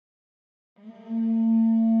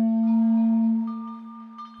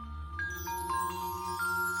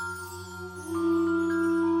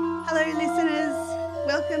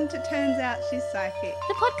it turns out she's psychic.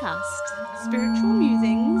 The podcast. Spiritual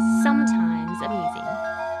musings. Sometimes amusing.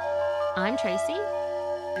 I'm Tracy.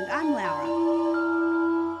 And I'm Laura.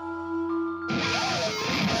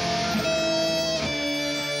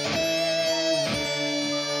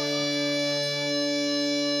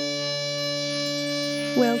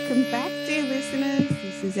 Welcome back, dear listeners.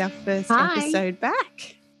 This is our first episode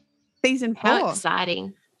back. Season 4. How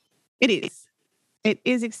exciting. It is. It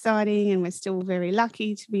is exciting, and we're still very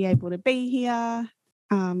lucky to be able to be here.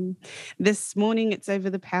 This morning it's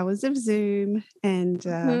over the powers of Zoom and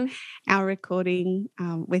our recording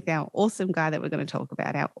with our awesome guy that we're going to talk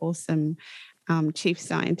about, our awesome chief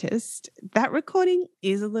scientist. That recording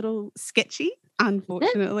is a little sketchy,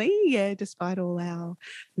 unfortunately, despite all our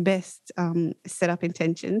best set-up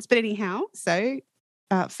intentions. But anyhow, so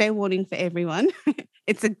fair warning for everyone.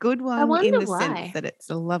 It's a good one in the sense that it's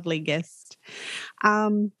a lovely guest.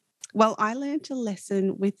 Well, I learned a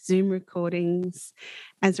lesson with Zoom recordings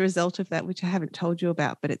as a result of that, which I haven't told you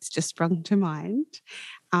about, but it's just sprung to mind.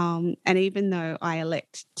 And even though I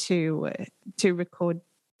elect to record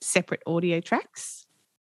separate audio tracks,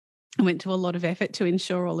 I went to a lot of effort to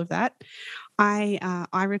ensure all of that.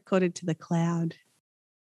 I recorded to the cloud,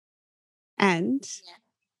 and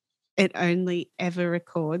it only ever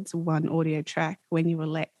records one audio track when you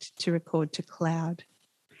elect to record to cloud.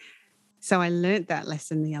 So I learnt that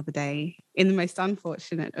lesson the other day in the most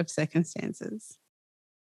unfortunate of circumstances.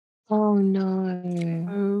 Oh, no.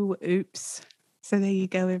 Oh, oops. So there you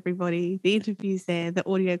go, everybody. The interview's there, the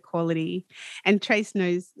audio quality, and Trace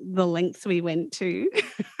knows the lengths we went to.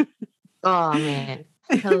 Oh, man.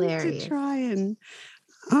 Hilarious. To try and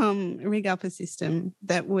rig up a system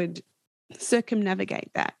that would circumnavigate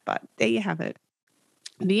that. But there you have it.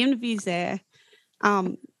 The interview's there.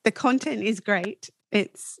 The content is great.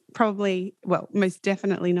 It's probably, most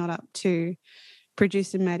definitely not up to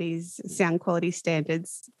producer Maddie's sound quality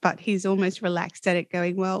standards, but he's almost relaxed at it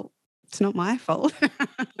going, well, it's not my fault.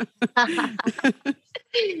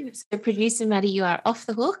 So producer Maddie, you are off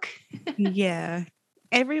the hook. Yeah.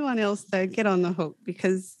 Everyone else, though, get on the hook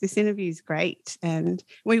because this interview is great. And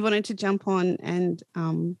we wanted to jump on and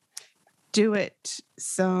do it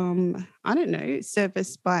some,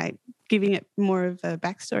 service by giving it more of a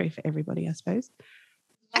backstory for everybody, I suppose.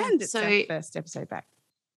 And it's our first episode back.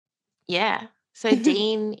 Yeah. So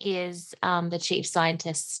Dean is the chief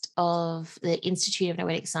scientist of the Institute of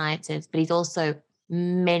Noetic Sciences, but he's also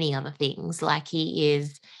many other things. Like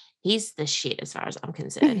he's the shit as far as I'm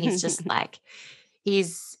concerned. He's just like,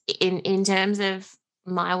 he's in terms of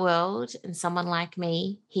my world and someone like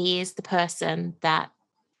me, he is the person that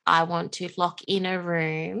I want to lock in a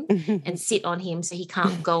room and sit on him so he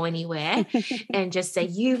can't go anywhere and just say,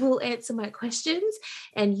 you will answer my questions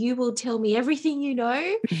and you will tell me everything you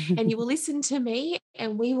know and you will listen to me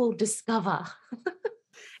and we will discover.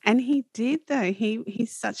 And he did, though.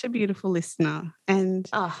 He's such a beautiful listener. And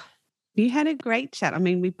you had a great chat. I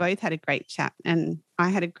mean, we both had a great chat and I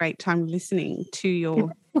had a great time listening to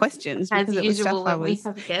your questions. As usual when we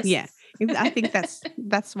have guests. Yeah, I think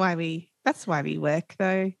that's why we work,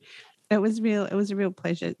 though. It was a real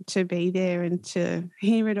pleasure to be there and to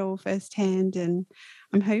hear it all firsthand. And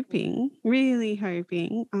I'm really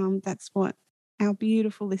hoping, that's what our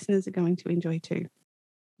beautiful listeners are going to enjoy too.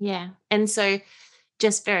 Yeah. And so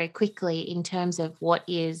just very quickly, in terms of what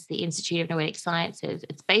is the Institute of Noetic Sciences,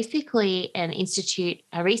 it's basically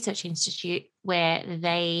a research institute where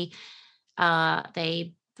they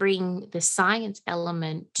bring the science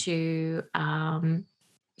element to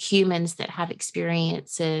humans that have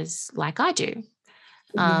experiences like I do.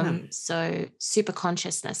 So super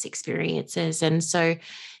consciousness experiences. And so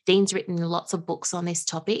Dean's written lots of books on this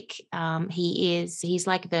topic. He's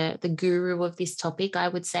like the guru of this topic, I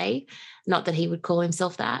would say. Not that he would call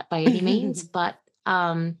himself that by any means, but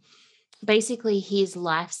basically his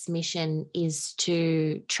life's mission is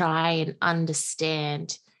to try and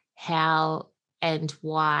understand how and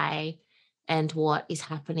why and what is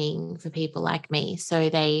happening for people like me. So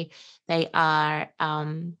they are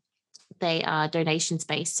donations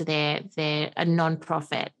based, so they're a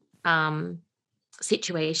non-profit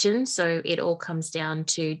situation. So it all comes down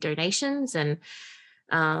to donations and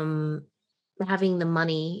having the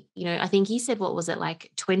money. You know, I think he said, what was it,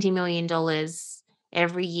 like $20 million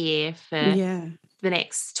every year for the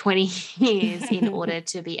next 20 years in order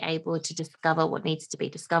to be able to discover what needs to be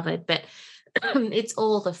discovered. But it's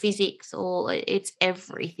all the physics, it's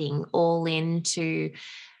everything, all into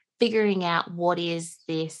figuring out what is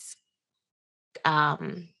this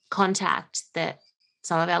contact that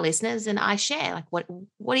some of our listeners, and I share like what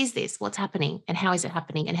is this, what's happening, and how is it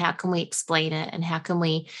happening, and how can we explain it, and how can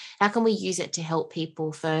we use it to help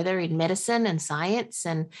people further in medicine and science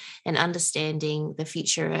and understanding the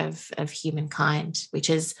future of humankind, which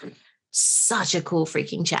is such a cool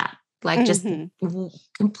freaking chat, like just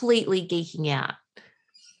completely geeking out.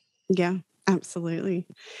 Yeah, absolutely.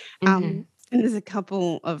 And there's a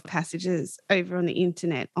couple of passages over on the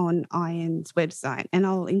internet on IAND's website, and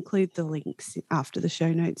I'll include the links after the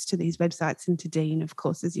show notes to these websites and to Dean, of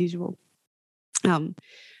course, as usual.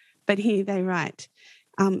 But here they write,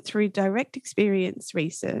 through direct experience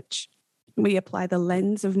research, we apply the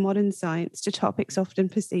lens of modern science to topics often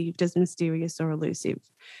perceived as mysterious or elusive,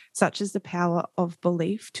 such as the power of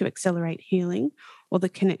belief to accelerate healing or the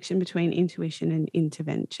connection between intuition and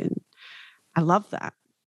intervention. I love that.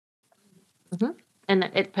 And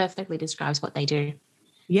it perfectly describes what they do.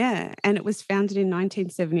 Yeah, and it was founded in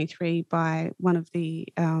 1973 by one of the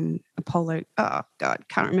Apollo. Oh God,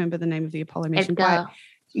 can't remember the name of the Apollo mission. By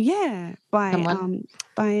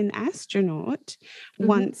an astronaut.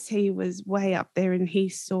 Once he was way up there and he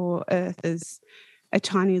saw Earth as a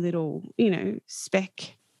tiny little,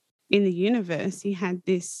 speck in the universe. He had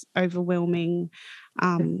this overwhelming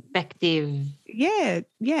perspective. Yeah,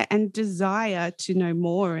 and desire to know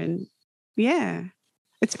more. And yeah,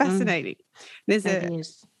 it's fascinating. There's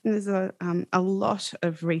a lot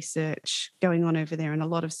of research going on over there and a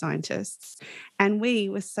lot of scientists. And we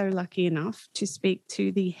were so lucky enough to speak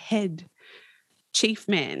to the head chief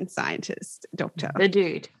man scientist, doctor. The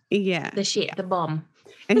dude. Yeah. The bomb.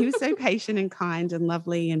 And he was so patient and kind and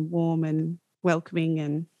lovely and warm and welcoming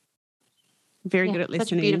and very good at listening.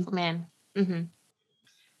 Such a beautiful man.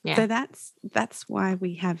 Yeah. So that's why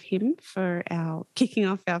we have him for our kicking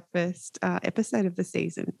off our first episode of the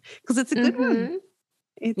season, because it's a good one.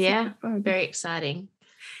 It's a good one. Very exciting.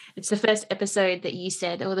 It's the first episode that you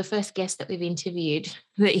said, or the first guest that we've interviewed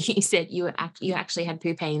that you said you actually had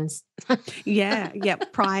poo pains. Yeah.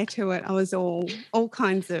 Prior to it, I was all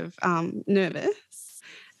kinds of nervous,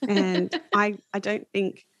 and I don't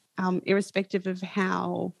think. Irrespective of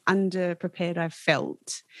how underprepared I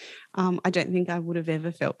felt, I don't think I would have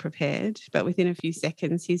ever felt prepared. But within a few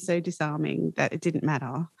seconds, he's so disarming that it didn't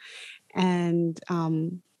matter. And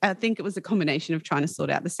I think it was a combination of trying to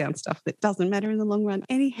sort out the sound stuff that doesn't matter in the long run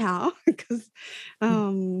anyhow, because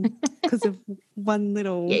of one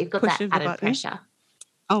little you've got push that of the added button. Pressure.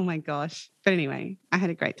 Oh my gosh. But anyway, I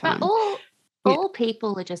had a great time. But all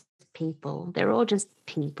people are just people. They're all just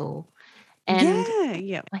people. And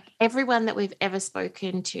like everyone that we've ever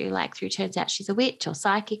spoken to, like through Turns Out She's a Witch or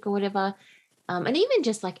Psychic or whatever, and even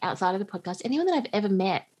just like outside of the podcast, anyone that I've ever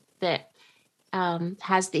met that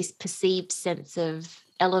has this perceived sense of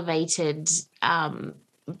elevated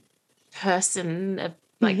person, of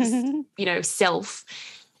like, self,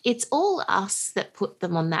 it's all us that put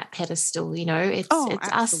them on that pedestal, it's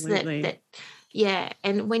us that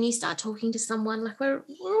and when you start talking to someone, like we're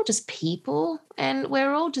all just people, and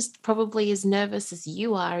we're all just probably as nervous as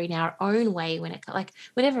you are in our own way.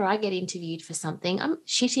 Whenever I get interviewed for something, I'm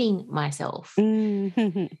shitting myself.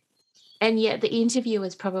 And yet the interviewer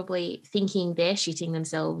is probably thinking they're shitting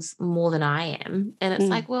themselves more than I am. And it's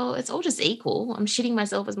like, well, it's all just equal. I'm shitting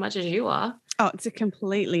myself as much as you are. Oh, it's a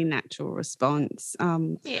completely natural response.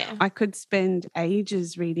 I could spend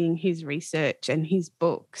ages reading his research and his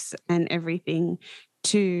books and everything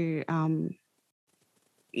to,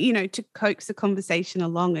 to coax the conversation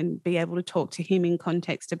along and be able to talk to him in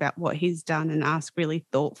context about what he's done and ask really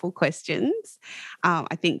thoughtful questions.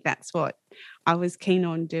 I think that's what I was keen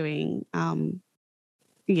on doing.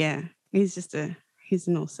 He's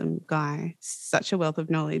an awesome guy, such a wealth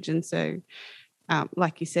of knowledge. And so,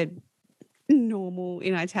 like you said, normal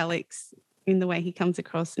in italics in the way he comes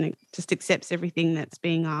across, and it just accepts everything that's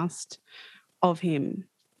being asked of him.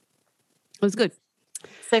 It was good.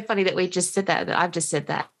 So funny that we just said that I've just said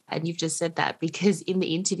that and you've just said that, because in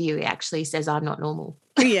the interview he actually says I'm not normal.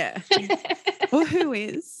 Yeah. Well, who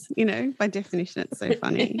is? By definition, it's so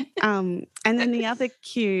funny. And then the other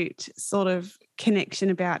cute sort of connection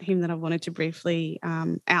about him that I wanted to briefly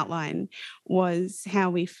outline was how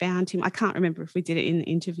we found him. I can't remember if we did it in the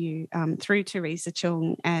interview through Teresa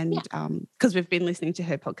Chung, and because we've been listening to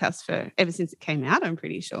her podcast ever since it came out, I'm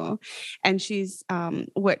pretty sure. And she's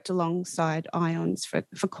worked alongside IONS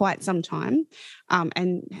for quite some time,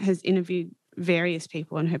 and has interviewed various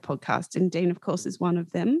people on her podcast, and Dean, of course, is one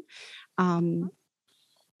of them.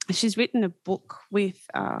 She's written a book with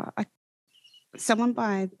someone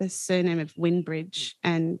by the surname of Winbridge,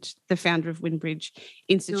 and the founder of Winbridge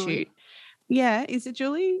Institute. Julie. Yeah, is it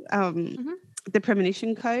Julie? the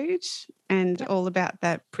premonition code and all about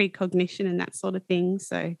that precognition and that sort of thing.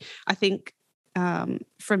 So I think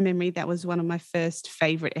from memory, that was one of my first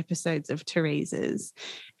favourite episodes of Teresa's,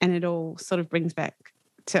 and it all sort of brings back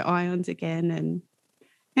to Ions again and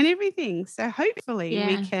everything. So hopefully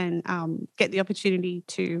we can get the opportunity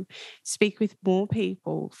to speak with more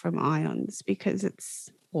people from Ions, because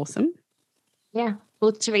it's awesome. Yeah.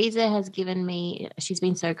 Well, Teresa has given me, she's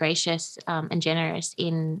been so gracious and generous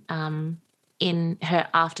in her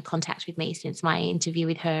after contact with me since my interview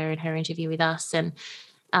with her and her interview with us. And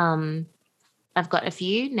I've got a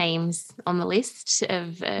few names on the list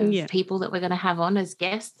of people that we're going to have on as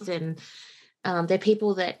guests, and they're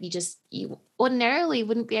people that you ordinarily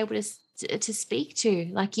wouldn't be able to speak to.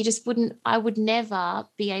 Like, you just wouldn't. I would never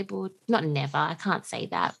be able. Not never. I can't say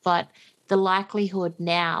that, but the likelihood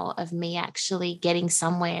now of me actually getting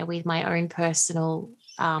somewhere with my own personal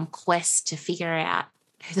quest to figure out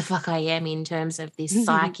who the fuck I am in terms of this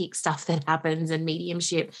psychic stuff that happens and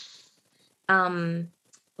mediumship.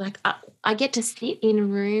 Like I get to sit in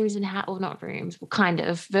rooms and not rooms, kind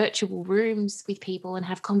of virtual rooms with people and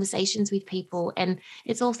have conversations with people. And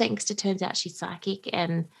it's all thanks to turns out she's psychic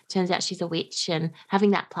and turns out she's a witch, and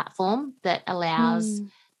having that platform that allows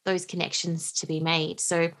those connections to be made.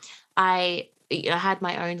 So I had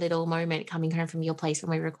my own little moment coming home from your place when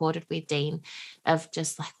we recorded with Dean of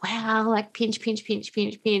just like, wow, like pinch,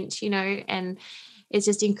 you know, and it's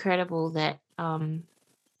just incredible that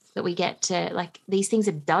that we get to, like, these things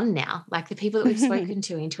are done now. Like the people that we've spoken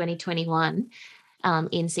to in 2021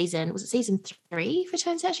 in season 3 for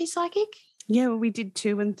Turns Out She's Psychic? Yeah, well, we did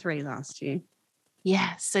 2 and 3 last year.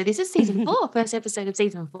 Yeah, so this is season 4, first episode of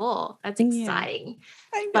season 4. That's exciting.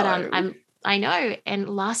 Yeah, I know. But I know, and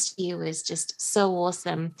last year was just so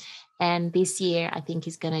awesome. And this year I think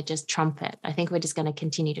is going to just trump it. I think we're just going to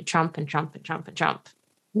continue to trump and trump and trump and trump.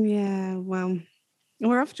 Yeah, well,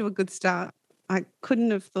 we're off to a good start. I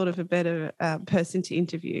couldn't have thought of a better person to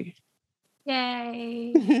interview.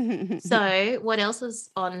 Yay. So what else is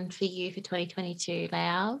on for you for 2022,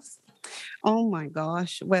 Laos? Oh my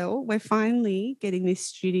gosh. Well, we're finally getting this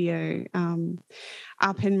studio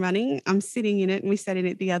up and running. I'm sitting in it, and we sat in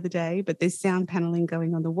it the other day, but there's sound paneling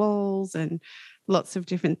going on the walls and lots of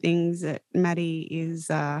different things that Maddie is,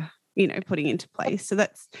 putting into place. So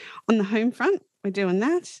that's on the home front. We're doing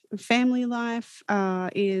that. Family life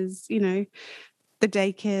is, the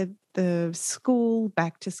daycare, the school,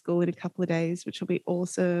 back to school in a couple of days, which will be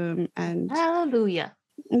awesome. And hallelujah.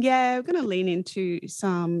 Yeah, we're going to lean into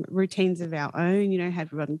some routines of our own, how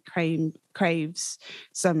everyone craves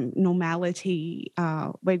some normality.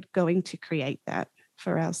 We're going to create that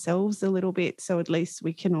for ourselves a little bit, so at least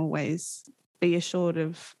we can always be assured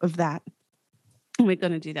of that. And we're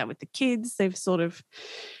going to do that with the kids. They've sort of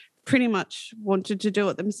pretty much wanted to do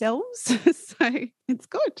it themselves, so it's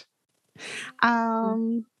good.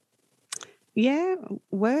 Yeah,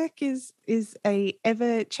 work is a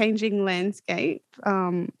ever-changing landscape,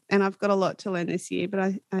 and I've got a lot to learn this year, but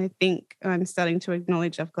I think I'm starting to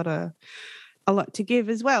acknowledge I've got a lot to give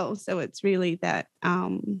as well. So it's really that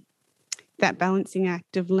that balancing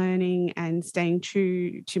act of learning and staying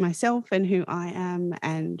true to myself and who I am,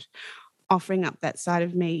 and offering up that side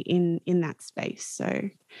of me in that space. So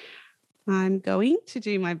I'm going to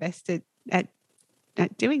do my best at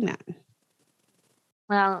doing that.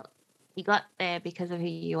 Well, you got there because of who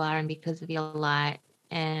you are and because of your light,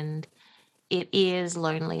 and it is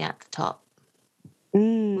lonely at the top.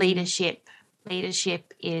 Leadership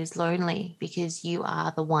is lonely because you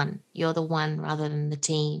are the one. You're the one rather than the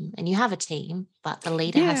team. And you have a team, but the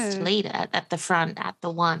leader has to lead it at the front, at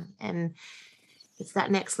the one. And it's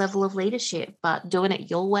that next level of leadership, but doing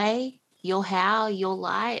it your way, your how, your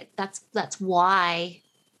light. That's why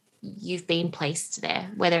you've been placed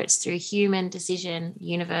there, whether it's through human decision,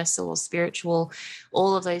 universal or spiritual,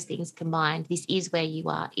 all of those things combined. This is where you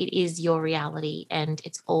are. It is your reality, and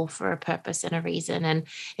it's all for a purpose and a reason. And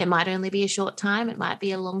it might only be a short time, it might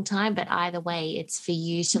be a long time, but either way, it's for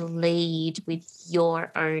you to lead with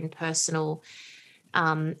your own personal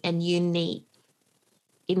and unique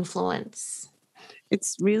influence.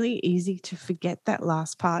 It's really easy to forget that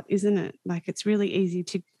last part, isn't it? Like, it's really easy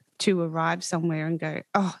to arrive somewhere and go,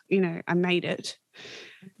 oh, I made it.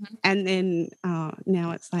 Mm-hmm. And then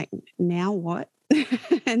now it's like, now what?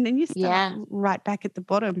 And then you start right back at the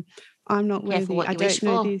bottom. I'm not worthy. I don't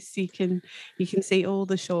know this. You can see all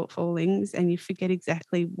the shortfallings, and you forget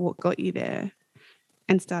exactly what got you there.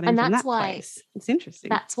 And starting from that place. It's interesting.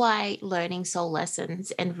 That's why learning soul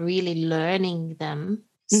lessons and really learning them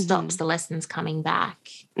stops the lessons coming back.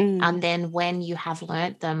 And then when you have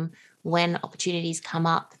learnt them, when opportunities come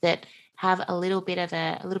up that have a little bit of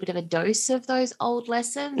a dose of those old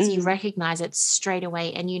lessons, you recognize it straight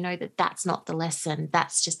away, and you know that that's not the lesson.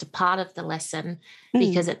 That's just a part of the lesson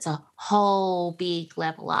because it's a whole big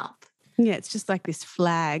level up. Yeah, it's just like this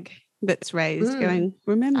flag that's raised going,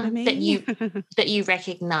 remember me? That you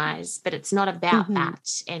recognize, but it's not about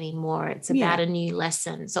that anymore. It's about a new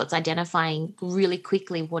lesson. So it's identifying really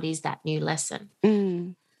quickly what is that new lesson.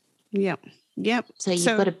 Yep. So you've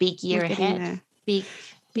got a big year ahead. Big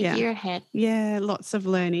year ahead. Yeah, lots of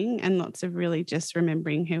learning and lots of really just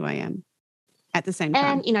remembering who I am at the same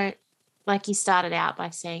time. And, you know, like you started out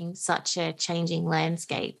by saying, such a changing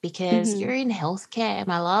landscape, because you're in healthcare,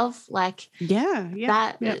 my love. Like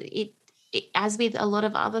it, as with a lot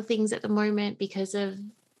of other things at the moment, because of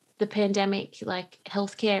the pandemic, like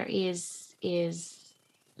healthcare is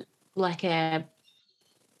like a,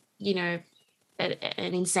 you know,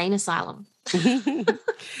 an insane asylum.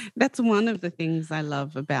 That's one of the things I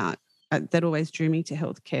love about that always drew me to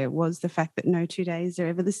healthcare, was the fact that no 2 days are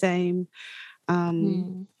ever the same.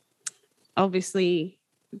 Obviously,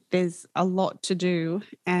 there's a lot to do,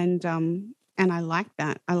 and I like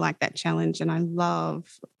that. I like that challenge, and I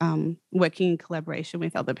love working in collaboration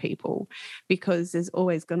with other people, because there's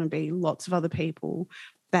always going to be lots of other people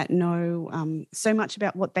that know so much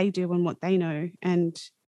about what they do and what they know. And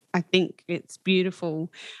I think it's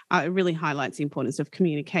beautiful. It really highlights the importance of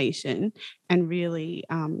communication, and really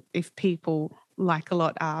if people, like a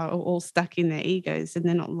lot, are all stuck in their egos, and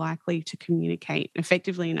they're not likely to communicate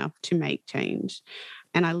effectively enough to make change.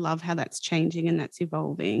 And I love how that's changing and that's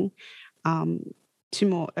evolving to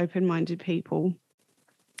more open-minded people.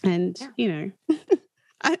 And, you know,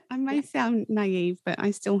 I may sound naive, but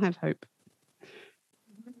I still have hope.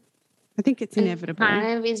 I think it's inevitable.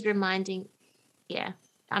 Kind of is reminding,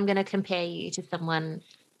 I'm going to compare you to someone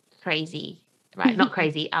crazy, right? Not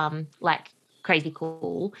crazy, like crazy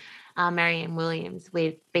cool, Marianne Williams,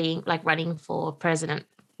 with being like running for president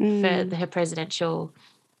for her presidential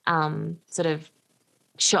sort of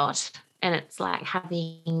shot. And it's like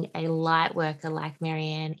having a light worker like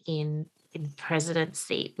Marianne in the president's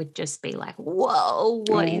seat would just be like, whoa,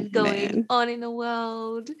 what is going on in the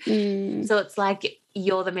world? So it's like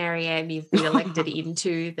you're the Marianne you've been elected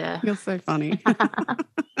into the... You're so funny.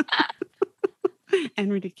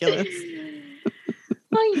 And ridiculous.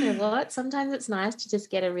 Well, you know what? Sometimes it's nice to just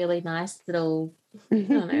get a really nice little, I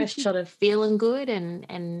don't know, a shot of feeling good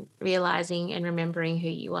and realizing and remembering who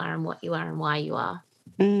you are and what you are and why you are.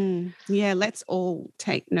 Yeah, let's all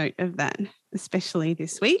take note of that, especially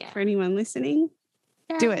this week for anyone listening.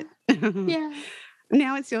 Do it.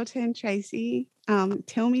 Now it's your turn, Tracy.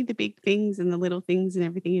 Tell me the big things and the little things and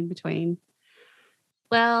everything in between.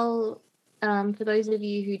 Well, for those of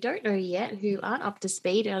you who don't know yet, who aren't up to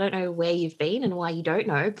speed, I don't know where you've been and why you don't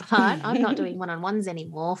know, but I'm not doing one-on-ones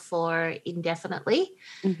anymore for indefinitely.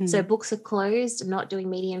 So books are closed. I'm not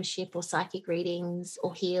doing mediumship or psychic readings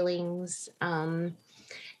or healings.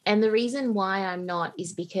 And the reason why I'm not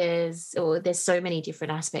is because there's so many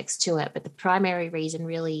different aspects to it, but the primary reason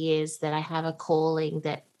really is that I have a calling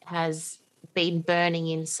that has been burning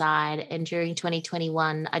inside, and during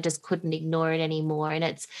 2021 I just couldn't ignore it anymore, and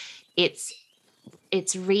it's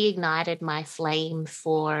reignited my flame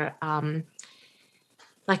for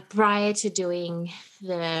like prior to doing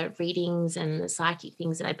the readings and the psychic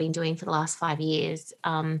things that I've been doing for the last 5 years.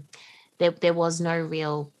 There was no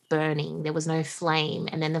real burning, there was no flame,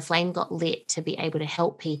 and then the flame got lit to be able to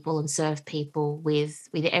help people and serve people with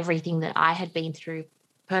everything that I had been through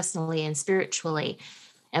personally and spiritually,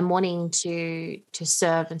 and wanting to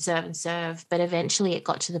serve and serve and serve. But eventually it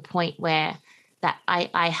got to the point where that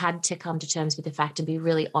I had to come to terms with the fact and be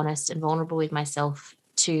really honest and vulnerable with myself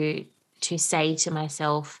to say to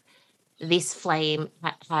myself, this flame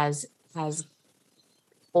has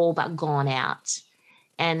all but gone out.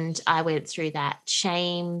 And I went through that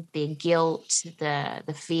shame, the guilt,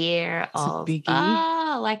 the fear of,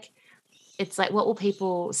 like, it's like, what will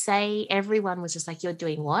people say? Everyone was just like, you're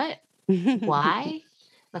doing what? Why?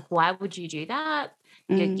 Like, why would you do that?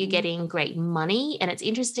 You're getting great money. And it's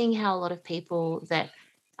interesting how a lot of people that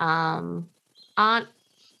aren't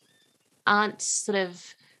sort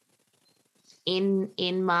of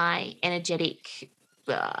in my energetic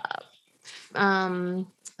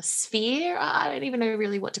sphere, I don't even know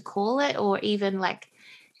really what to call it, or even like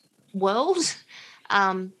world,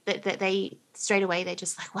 that they straight away, they're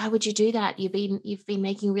just like, why would you do that? You've been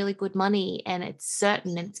making really good money and it's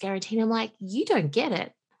certain and it's guaranteed. I'm like, you don't get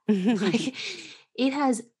it. Like, it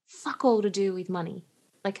has fuck all to do with money.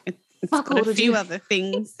 Like, it's got a few other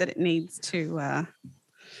things that it needs to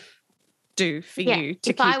do for you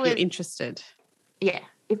to keep you interested. Yeah.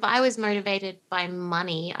 if I was motivated by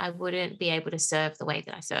money, I wouldn't be able to serve the way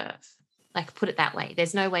that I serve. Like, put it that way.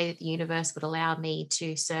 There's no way that the universe would allow me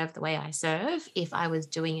to serve the way I serve if I was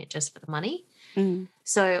doing it just for the money.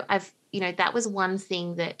 So that was one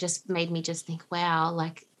thing that just made me just think, wow,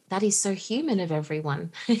 like that is so human of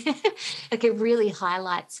everyone. Like, it really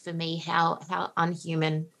highlights for me how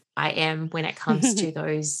unhuman I am when it comes to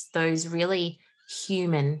those really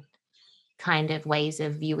human kind of ways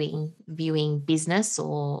of viewing business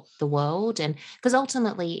or the world. And because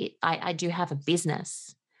ultimately I do have a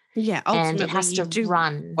business. Yeah, ultimately and it has you to do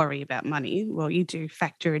run. worry about money. Well, you do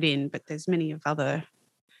factor it in, but there's many of other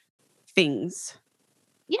things.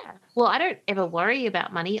 Yeah. Well, I don't ever worry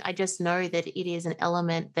about money. I just know that it is an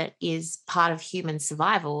element that is part of human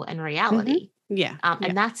survival and reality. Yeah.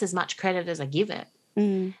 And that's as much credit as I give it.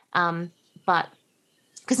 But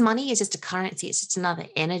because money is just a currency, it's just another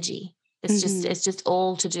energy. It's just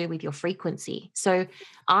all to do with your frequency. So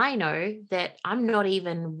I know that I'm not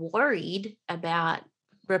even worried about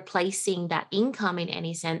replacing that income in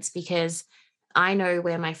any sense, because I know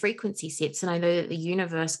where my frequency sits, and I know that the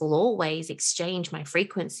universe will always exchange my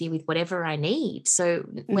frequency with whatever I need. So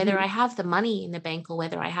whether I have the money in the bank, or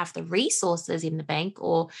whether I have the resources in the bank,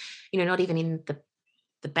 or, not even in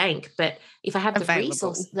the bank, but if I have the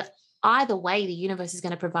resource, either way, the universe is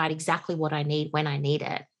going to provide exactly what I need when I need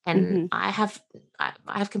it. And I have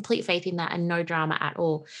complete faith in that, and no drama at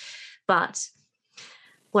all. But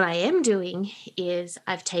what I am doing is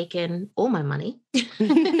I've taken all my money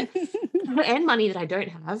and money that I don't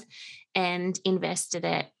have and invested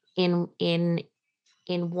it in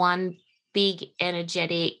one big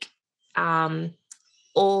energetic,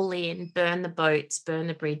 all in, burn the boats, burn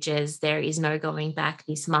the bridges. There is no going back.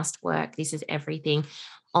 This must work. This is everything,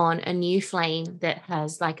 on a new flame that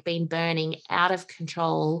has like been burning out of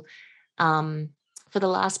control for the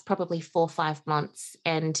last probably 4 or 5 months.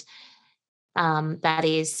 And that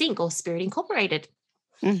is Sync, or Spirit Incorporated.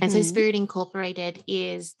 And so Spirit Incorporated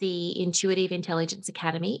is the Intuitive Intelligence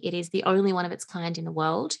Academy. It is the only one of its kind in the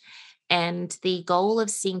world. And the goal of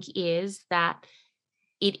Sync is that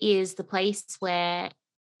it is the place where,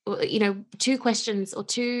 two questions or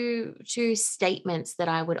two statements that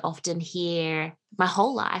I would often hear my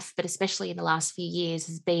whole life, but especially in the last few years,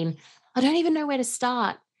 has been, I don't even know where to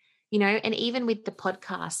start. And even with the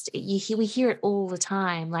podcast, we hear it all the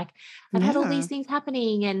time. Like, I've had all these things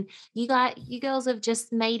happening, and you girls have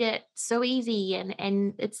just made it so easy.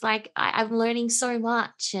 And it's like, I'm learning so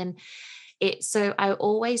much. And so I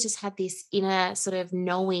always just had this inner sort of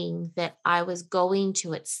knowing that I was going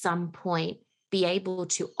to, at some point, be able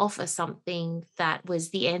to offer something that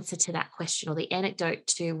was the answer to that question, or the antidote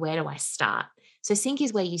to where do I start. So Sync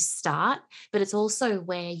is where you start, but it's also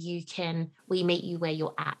where we meet you where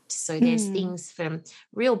you're at. So there's things from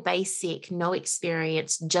real basic, no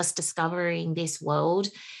experience, just discovering this world,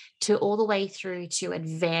 to all the way through to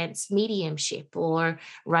advanced mediumship, or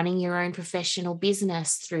running your own professional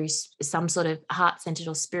business through some sort of heart-centered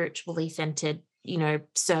or spiritually centered,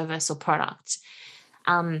 service or product.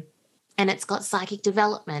 And it's got psychic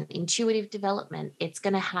development, intuitive development. It's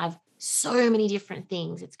going to have so many different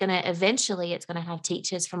things. It's going to have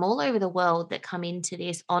teachers from all over the world that come into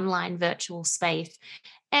this online virtual space.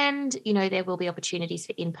 And, there will be opportunities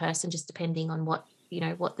for in-person, just depending on what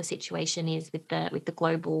the situation is with the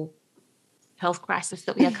global health crisis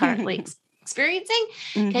that we are currently experiencing,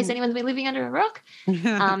 in case anyone's been living under a rock.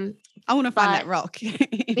 I want to find that rock.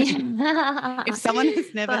 If someone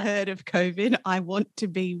has never heard of COVID, I want to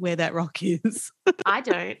be where that rock is. I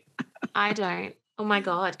don't. Oh my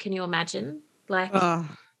God, can you imagine? Like, no.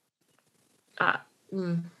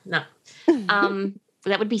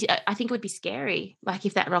 That would be, I think it would be scary. Like,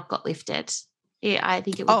 if that rock got lifted, I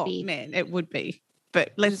think it would be. Oh man, it would be.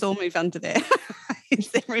 But let's all move under there. Is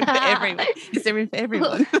there room for everyone? Is there room for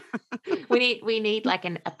everyone? we need like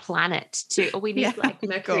a planet to, or we need like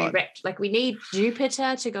Mercury, like we need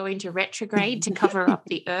Jupiter to go into retrograde to cover up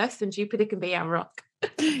the Earth, and Jupiter can be our rock.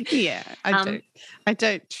 Yeah, I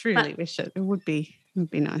don't truly wish it. It would be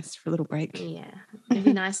nice for a little break. Yeah, it'd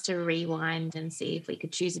be nice to rewind and see if we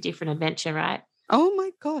could choose a different adventure, right? Oh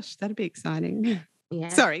my gosh, that'd be exciting. Yeah.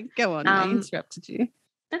 Sorry, go on. I interrupted you.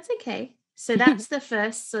 That's okay. So that's the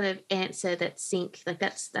first sort of answer that Sync, like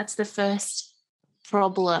that's the first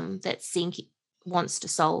problem that Sync wants to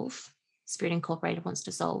solve, Spirit Incorporated wants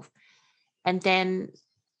to solve. And then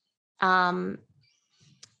the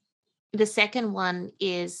second one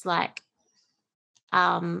is like,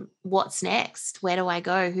 what's next? Where do I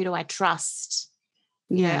go? Who do I trust?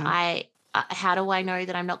 How do I know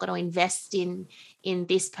that I'm not going to invest in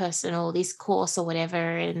this person or this course or whatever,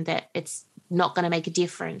 and that it's not going to make a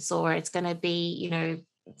difference, or it's going to be,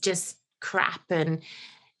 just crap. And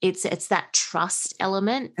it's that trust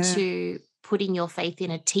element to putting your faith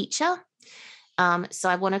in a teacher. So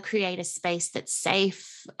I want to create a space that's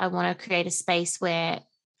safe. I want to create a space where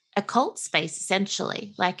a cult space,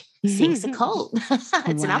 essentially, like Sync's a cult.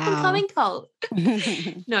 It's an up and coming cult.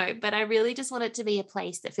 No, but I really just want it to be a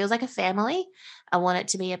place that feels like a family. I want it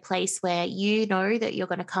to be a place where you know that you're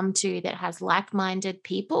going to come to that has like-minded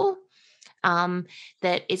people,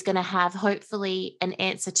 that is going to have hopefully an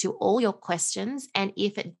answer to all your questions. And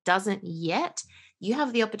if it doesn't yet, you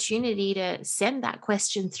have the opportunity to send that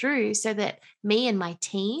question through so that me and my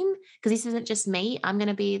team, because this isn't just me, I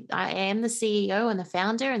am the CEO and the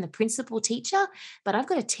founder and the principal teacher, but I've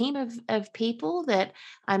got a team of people that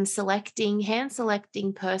I'm hand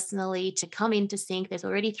selecting personally to come into Sync. There's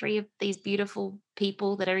already 3 of these beautiful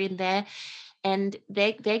people that are in there. And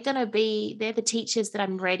they're the teachers that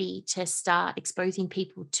I'm ready to start exposing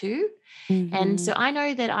people to. Mm-hmm. And so I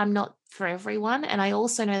know that I'm not for everyone. And I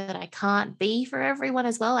also know that I can't be for everyone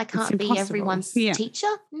as well. I can't be everyone's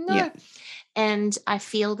teacher. No. Yeah. And I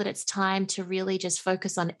feel that it's time to really just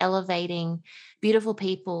focus on elevating beautiful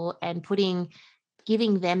people and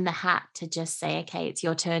giving them the hat to just say, okay, it's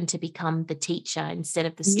your turn to become the teacher instead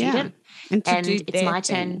of the student. And it's my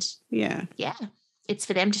turn. Yeah. It's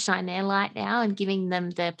for them to shine their light now and giving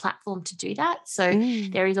them the platform to do that. So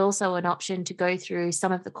there is also an option to go through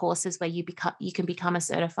some of the courses where you can become a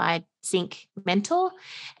certified Sync mentor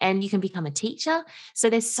and you can become a teacher. So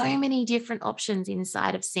there's so many different options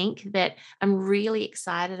inside of Sync that I'm really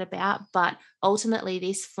excited about. But ultimately,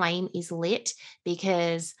 this flame is lit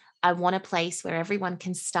because I want a place where everyone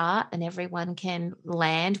can start and everyone can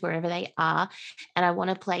land wherever they are. And I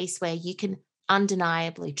want a place where you can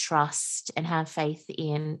undeniably trust and have faith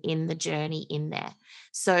in the journey in there.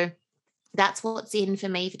 So that's what's in for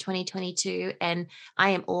me for 2022. And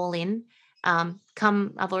I am all in. I've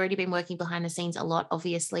already been working behind the scenes a lot,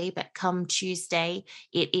 obviously, but come Tuesday,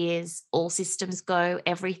 it is all systems go.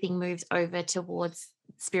 Everything moves over towards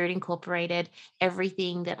Spirit Incorporated.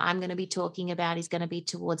 Everything that I'm going to be talking about is going to be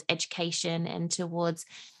towards education and towards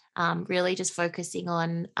really just focusing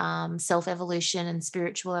on self-evolution and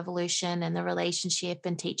spiritual evolution and the relationship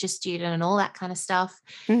and teacher-student and all that kind of stuff.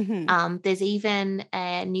 Mm-hmm. There's even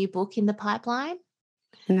a new book in the pipeline.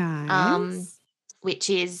 Nice. Which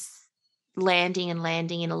is landing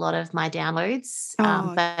in a lot of my downloads.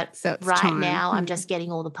 But so right now I'm just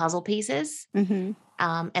getting all the puzzle pieces. Mm-hmm.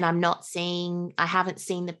 And I haven't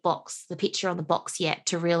seen the picture on the box yet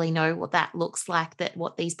to really know what that looks like,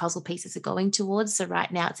 what these puzzle pieces are going towards. So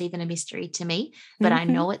right now it's even a mystery to me, but I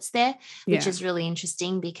know it's there, which is really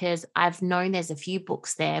interesting because I've known there's a few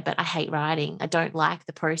books there, but I hate writing. I don't like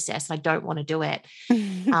the process. I don't want to do it.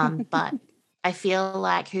 But I feel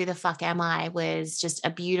like Who the Fuck Am I was just a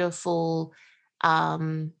beautiful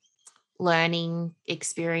learning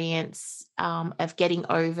experience of getting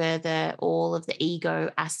over all of the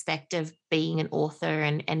ego aspect of being an author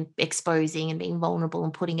and exposing and being vulnerable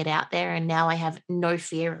and putting it out there. And now I have no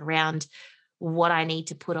fear around what I need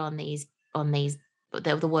to put on the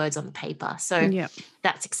words on the paper. So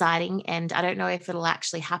that's exciting. And I don't know if it'll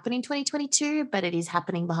actually happen in 2022, but it is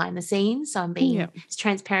happening behind the scenes. So I'm being as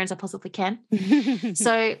transparent as I possibly can.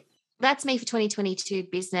 So that's me for 2022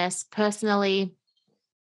 business. Personally,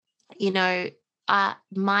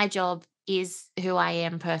 my job is who I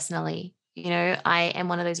am personally. I am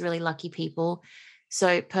one of those really lucky people.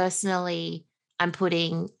 So personally, I'm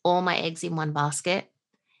putting all my eggs in one basket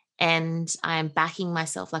and I'm backing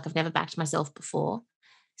myself like I've never backed myself before.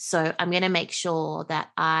 So I'm going to make sure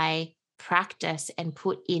that I practice and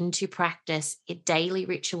put into practice daily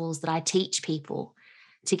rituals that I teach people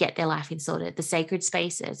to get their life in sorted. The sacred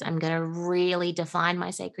spaces, I'm going to really define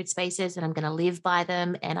my sacred spaces and I'm going to live by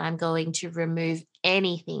them, and I'm going to remove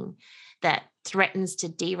anything that threatens to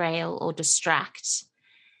derail or distract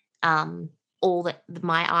my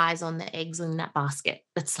eyes on the eggs in that basket.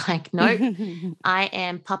 It's like, nope, I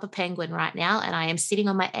am Papa Penguin right now and I am sitting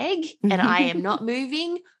on my egg and I am not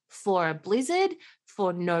moving for a blizzard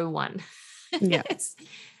for no one. Yeah. It's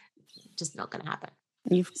just not going to happen.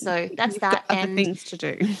 You've got other things to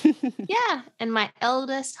do. Yeah. And my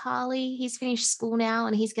eldest, Harley, he's finished school now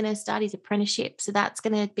and he's going to start his apprenticeship. So that's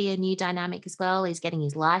going to be a new dynamic as well. He's getting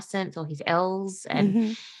his license or his L's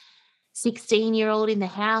and 16-year-old in the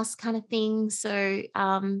house kind of thing. So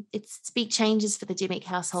it's big changes for the Dimmick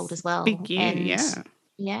household as well. Big year,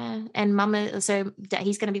 yeah. And Mama, so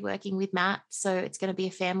he's going to be working with Matt. So it's going to be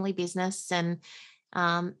a family business, and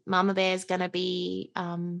Mama Bear's going to be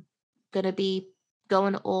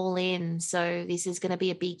going all in. So this is going to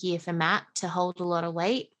be a big year for Matt to hold a lot of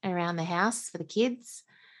weight around the house for the kids.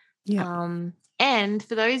 Yeah. And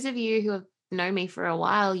for those of you who have known me for a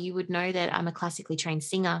while, you would know that I'm a classically trained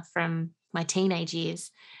singer from my teenage years.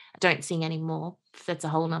 I don't sing anymore. That's a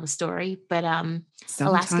whole nother story. But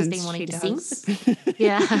Alaska's been wanting to sing.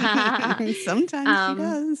 Yeah. Sometimes she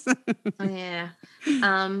does. Oh, yeah.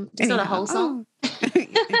 It's not a whole song.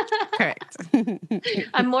 Correct.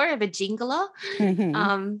 I'm more of a jingler.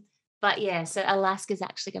 Mm-hmm. But yeah, so Alaska's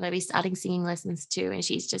actually going to be starting singing lessons too. And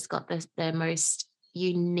she's just got the most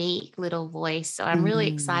unique little voice. So I'm really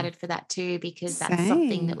excited for that too, because that's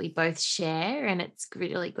something that we both share, and it's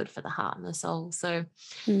really good for the heart and the soul. So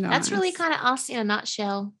that's really kind of us in a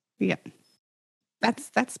nutshell. Yeah.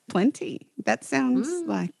 That's plenty. That sounds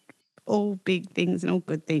like all big things and all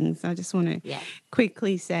good things. I just want to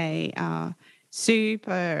quickly say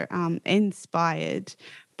super inspired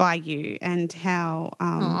by you and how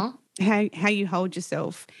you hold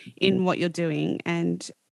yourself in what you're doing, and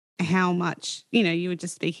how much, you were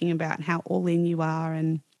just speaking about how all in you are,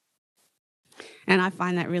 and I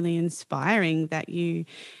find that really inspiring that you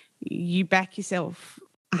back yourself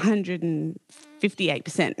 158%,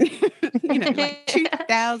 like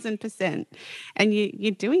 2,000%, and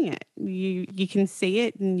you're doing it. You can see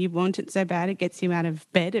it, and you want it so bad it gets you out of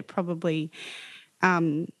bed. It probably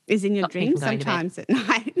is in your dreams sometimes at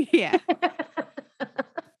night. Yeah.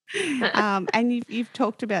 And you've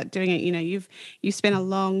talked about doing it. You've spent a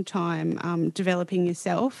long time developing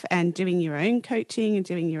yourself and doing your own coaching and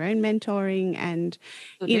doing your own mentoring, and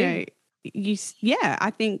I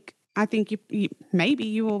think you maybe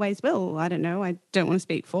you always will. I don't know. I don't want to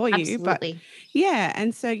speak for you, but yeah.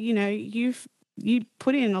 And so you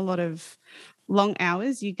put in a lot of long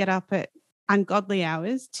hours. You get up at ungodly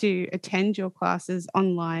hours to attend your classes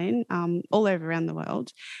online, all over around the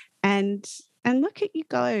world, and look at you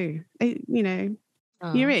go. You're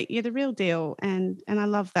the real deal, and I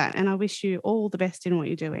love that, and I wish you all the best in what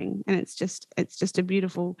you're doing. And it's just a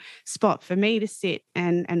beautiful spot for me to sit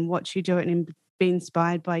and watch you do it and be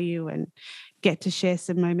inspired by you and get to share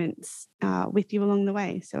some moments with you along the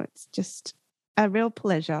way. So it's just a real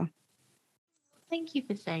pleasure. Thank you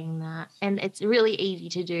for saying that. And it's really easy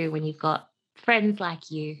to do when you've got friends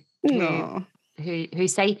like you who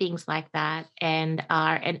say things like that and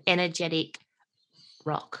are an energetic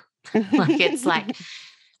rock. Like, it's like,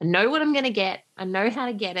 I know what I'm going to get. I know how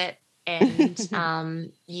to get it.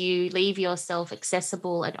 And you leave yourself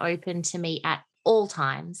accessible and open to me at all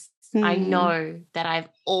times. I know that I've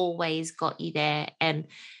always got you there. And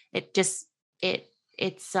it's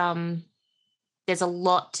there's a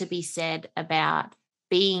lot to be said about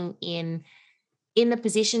being in the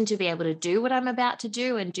position to be able to do what I'm about to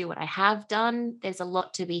do and do what I have done. There's a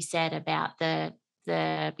lot to be said about the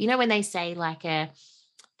when they say like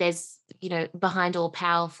there's behind all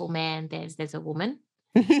powerful man there's a woman.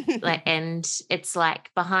 Like, and it's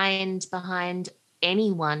like behind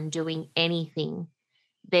anyone doing anything,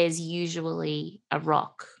 there's usually a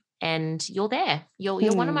rock, and you're there.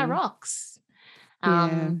 You're one of my rocks.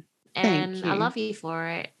 And I love you for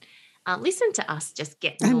it. Listen to us just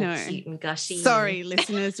getting all cute and gushy. Sorry,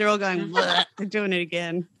 listeners, they're all going, they're doing it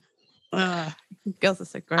again. Girls are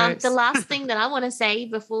so gross. The last thing that I want to say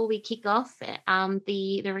before we kick off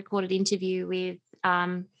the recorded interview with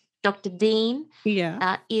Dr. Dean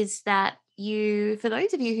is that for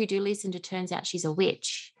those of you who do listen to Turns Out She's a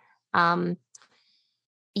Witch,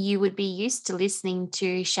 you would be used to listening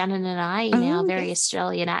to Shannon and I in our very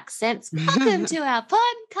Australian accents. Welcome to our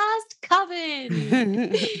podcast,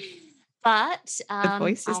 Coven. But I'll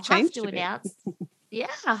have to announce. Yeah,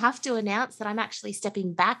 I'll have to announce that I'm actually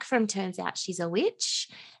stepping back from Turns Out She's a Witch,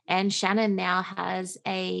 and Shannon now has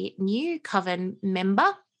a new Coven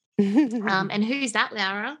member. And who's that,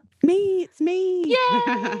 Laura? Me, it's me.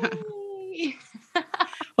 Yay!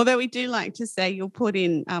 Although we do like to say you'll put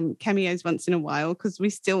in cameos once in a while, because we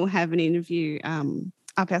still have an interview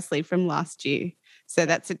up our sleeve from last year. So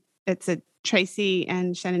it's a Tracy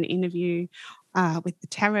and Shannon interview with the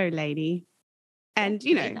tarot lady. And,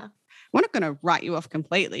 we're not going to write you off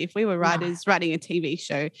completely. If we were writers writing a TV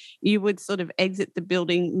show, you would sort of exit the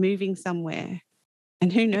building, moving somewhere.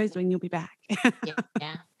 And who knows when you'll be back.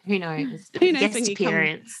 Yeah. Who knows? Who knows when you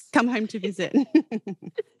come home to visit.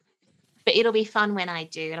 But it'll be fun when I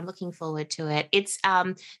do, and I'm looking forward to it. It's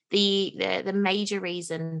the major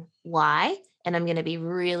reason why, and I'm going to be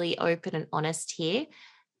really open and honest here.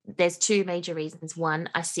 There's two major reasons. One,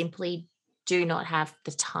 I simply do not have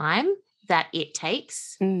the time that it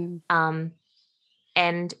takes. And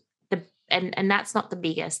that's not the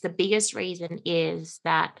biggest. The biggest reason is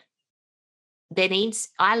that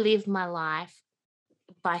I live my life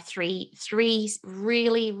by three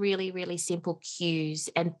really, really, really simple cues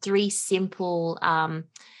and three simple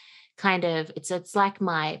kind of, it's like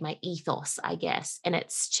my ethos, I guess. And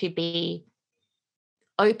it's to be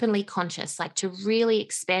openly conscious, like to really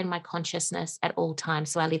expand my consciousness at all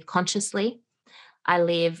times. So I live consciously, I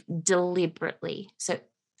live deliberately. So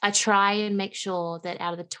I try and make sure that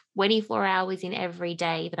out of the 24 hours in every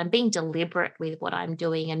day that I'm being deliberate with what I'm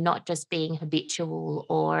doing and not just being habitual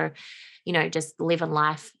or, just living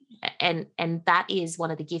life. And that is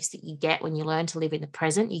one of the gifts that you get when you learn to live in the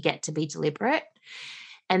present. You get to be deliberate.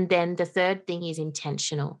 And then the third thing is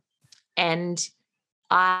intentional. And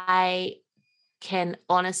I can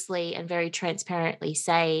honestly and very transparently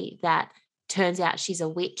say that turns out she's a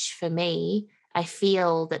witch for me. I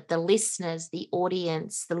feel that the listeners, the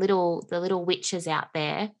audience, the little witches out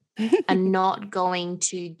there are not going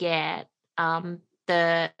to get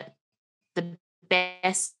the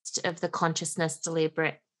best of the consciousness,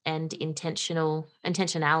 deliberate and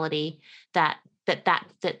intentionality that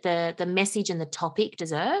the message and the topic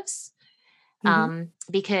deserves.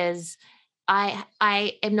 Because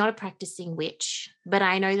I am not a practicing witch, but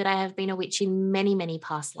I know that I have been a witch in many, many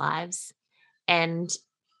past lives, and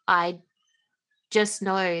I just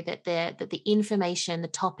know that the information, the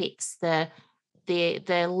topics, the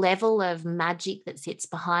level of magic that sits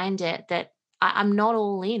behind it, that I'm not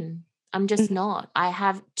all in. I'm just not. I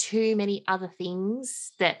have too many other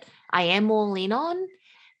things that I am all in on.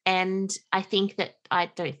 And I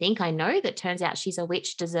know that turns out she's a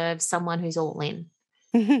witch deserves someone who's all in.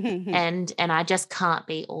 and I just can't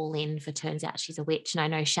be all in for turns out she's a witch. And I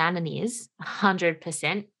know Shannon is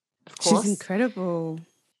 100%, of course. She's incredible.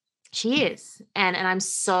 She is. And I'm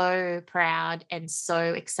so proud and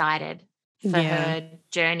so excited for her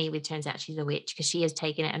journey with turns out she's a witch, because she has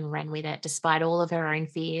taken it and ran with it despite all of her own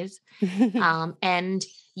fears. And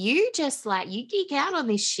you just you geek out on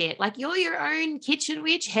this shit. Like, you're your own kitchen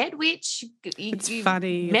witch, head witch. It's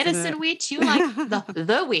funny, medicine witch. You're like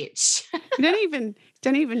the witch. You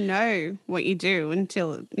don't even know what you do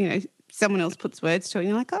until, someone else puts words to it and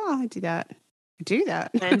you're like, oh, I do that. I do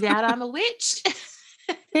that. Turns out I'm a witch.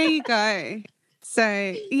 There you go.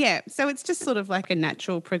 So, so it's just sort of like a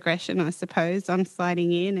natural progression, I suppose. I'm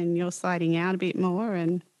sliding in and you're sliding out a bit more,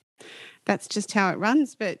 and that's just how it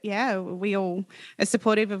runs. But, we all are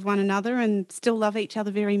supportive of one another and still love each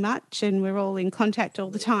other very much, and we're all in contact all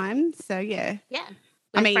the time. So, yeah.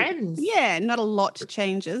 We're friends. Yeah, not a lot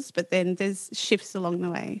changes, but then there's shifts along the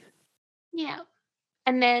way. Yeah.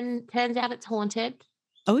 And then turns out it's haunted.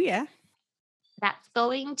 Oh, yeah. That's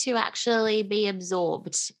going to actually be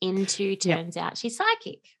absorbed into turns out she's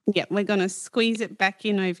psychic. Yeah, we're going to squeeze it back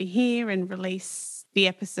in over here and release the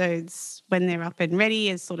episodes when they're up and ready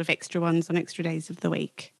as sort of extra ones on extra days of the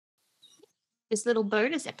week. Just little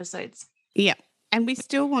bonus episodes. Yeah, and we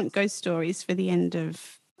still want ghost stories for the end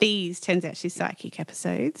of these turns out she's psychic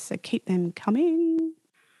episodes, so keep them coming.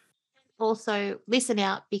 Also listen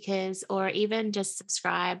out, or even just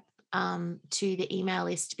subscribe to the email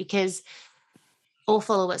list, or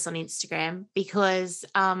follow us on Instagram, because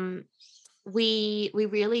we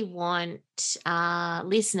really want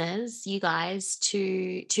listeners, you guys,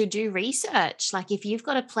 to do research. Like, if you've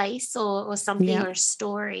got a place or something or a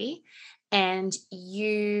story, and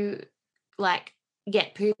you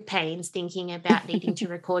get poop pains thinking about needing to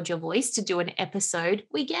record your voice to do an episode,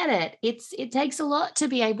 we get it. It takes a lot to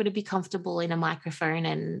be able to be comfortable in a microphone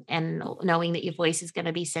and knowing that your voice is going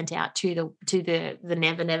to be sent out to the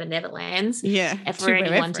never lands. Yeah, for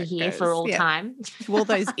anyone to hear for all time. To all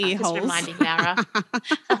those ear holes. Just reminding Lara.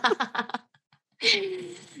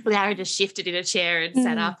 Lara just shifted in a chair and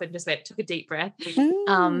sat up and just took a deep breath.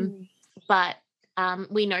 But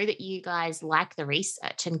we know that you guys like the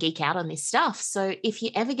research and geek out on this stuff. So if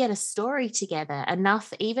you ever get a story together,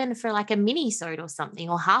 enough even for like a mini-sode or something,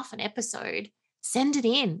 or half an episode, send it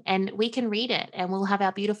in and we can read it, and we'll have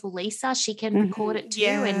our beautiful Lisa. She can record it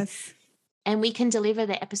too. And we can deliver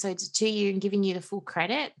the episodes to you and giving you the full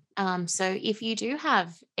credit. So if you do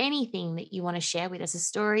have anything that you want to share with us, a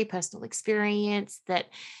story, personal experience that,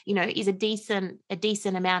 is a decent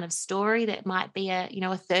amount of story that might be a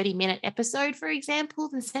 30-minute episode, for example,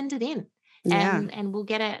 then send it in. Yeah. And we'll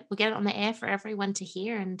get it on the air for everyone to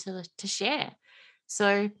hear and to share.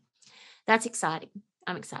 So that's exciting.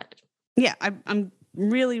 I'm excited. Yeah, I'm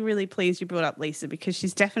really, really pleased you brought up Lisa, because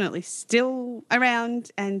she's definitely still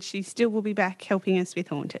around and she still will be back helping us with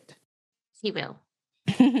Haunted. She will.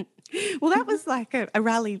 Well, that was like a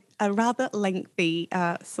rather lengthy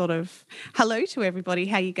sort of hello to everybody,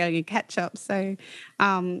 how you going, and catch up. So,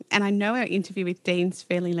 and I know our interview with Dean's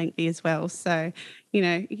fairly lengthy as well. So,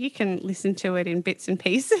 you can listen to it in bits and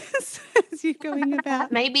pieces as you're going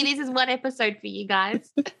about. Maybe this is one episode for you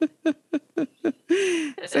guys.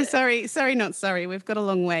 So sorry, not sorry. We've got a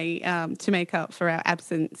long way to make up for our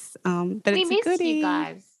absence. But We it's a missed goodie. you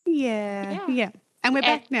guys. Yeah. And we're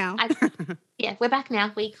back now. We're back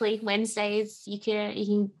now. Weekly Wednesdays. You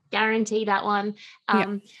can guarantee that one.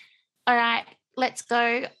 All right, let's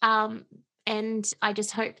go. And I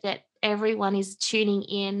just hope that everyone is tuning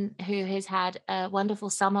in who has had a wonderful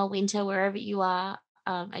summer, winter, wherever you are.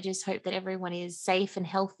 I just hope that everyone is safe and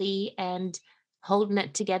healthy and holding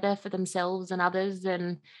it together for themselves and others,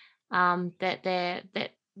 and that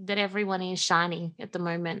everyone is shining at the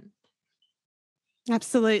moment.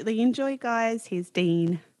 Absolutely. Enjoy, guys. Here's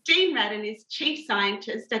Dean. Dean Radden is Chief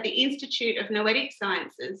Scientist at the Institute of Noetic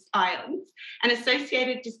Sciences, IONS, and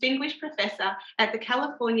Associated Distinguished Professor at the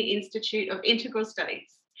California Institute of Integral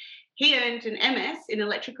Studies. He earned an MS in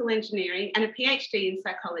Electrical Engineering and a PhD in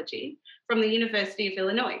Psychology from the University of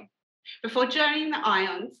Illinois. Before joining the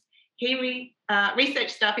IONS, he research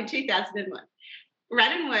staff in 2001.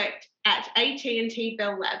 Radden worked at AT&T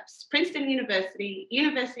Bell Labs, Princeton University,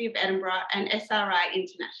 University of Edinburgh, and SRI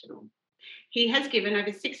International. He has given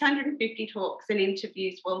over 650 talks and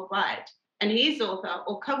interviews worldwide, and he is author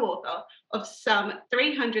or co-author of some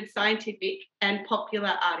 300 scientific and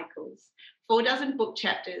popular articles, 4 book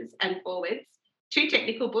chapters and forewords, 2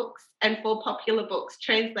 technical books, and 4 popular books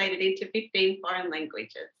translated into 15 foreign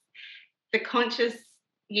languages. The Conscious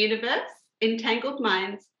Universe, Entangled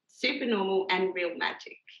Minds, Supernormal, and Real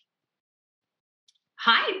Magic.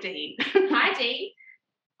 Hi, Dean. Hi, Dean.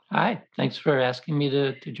 Hi, thanks for asking me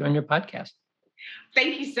to join your podcast.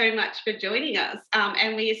 Thank you so much for joining us.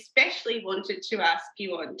 And we especially wanted to ask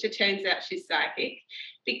you on to Turns Out She's Psychic,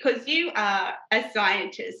 because you are a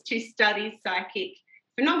scientist who studies psychic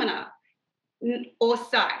phenomena, or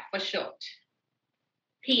Psi for short.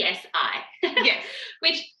 PSI. Yes.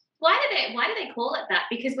 Which, why do they call it that?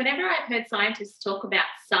 Because whenever I've heard scientists talk about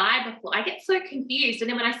Psi before, I get so confused. And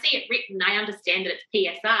then when I see it written, I understand that it's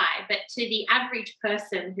PSI. But to the average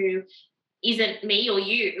person who isn't me or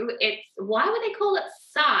you, it's, why would they call it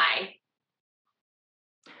Psi?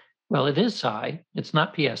 Well, it is Psi. It's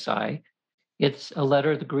not PSI. It's a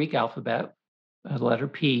letter of the Greek alphabet, a letter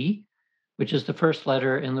P, which is the first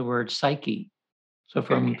letter in the word psyche. So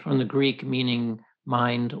from the Greek meaning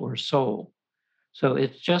mind or soul. So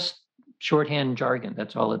it's just shorthand jargon.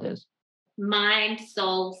 That's all it is. Mind,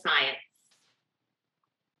 soul, science.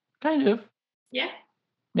 Kind of. Yeah.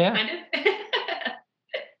 Yeah. Kind of.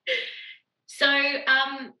 So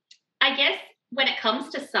I guess when it comes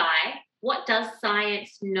to Psi, what does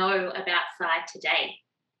science know about Psi today?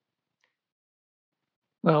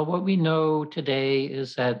 Well, what we know today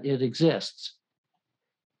is that it exists.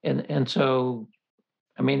 And so,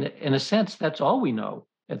 I mean, in a sense, that's all we know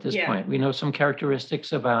at this point. We know some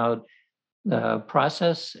characteristics about the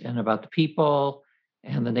process and about the people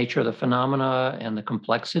and the nature of the phenomena and the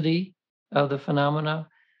complexity of the phenomena.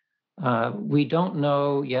 We don't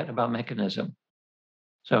know yet about mechanism.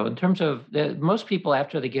 So in terms of most people,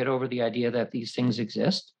 after they get over the idea that these things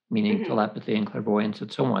exist, meaning telepathy and clairvoyance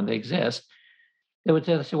and so on, they exist, they would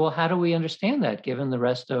say, well, how do we understand that given the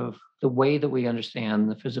rest of the way that we understand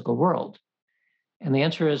the physical world? And the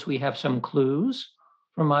answer is we have some clues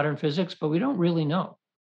from modern physics, but we don't really know.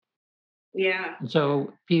 Yeah. And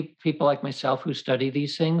so people like myself who study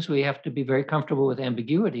these things, we have to be very comfortable with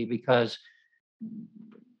ambiguity, because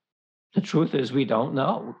the truth is we don't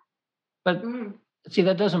know. But see,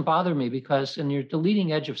 that doesn't bother me, because in the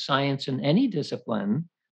leading edge of science in any discipline,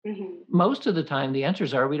 most of the time the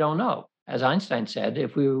answers are we don't know. As Einstein said,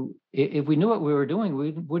 if we knew what we were doing,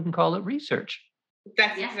 we wouldn't call it research.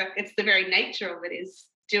 That's exactly, it's the very nature of it, is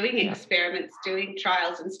doing experiments, doing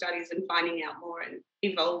trials and studies and finding out more and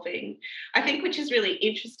evolving. I think which is really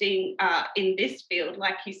interesting in this field,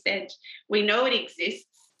 like you said, we know it exists.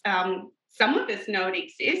 Some of us know it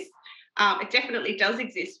exists. It definitely does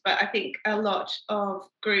exist, but I think a lot of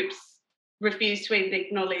groups refuse to even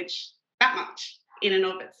acknowledge that much in and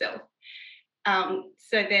of itself.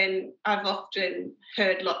 So then I've often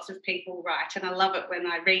heard lots of people write, and I love it when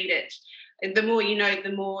I read it. The more you know,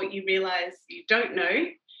 the more you realise you don't know.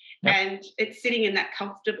 Yep. And it's sitting in that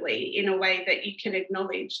comfortably in a way that you can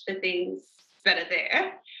acknowledge the things that are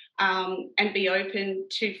there and be open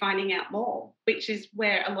to finding out more, which is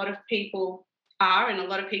where a lot of people are and a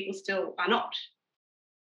lot of people still are not.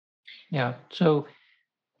 Yeah. So,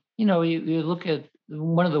 you look at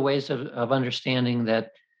one of the ways of understanding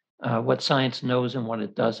that what science knows and what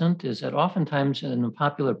it doesn't is that oftentimes in the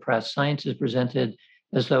popular press, science is presented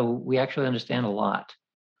as though we actually understand a lot.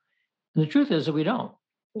 And the truth is that we don't.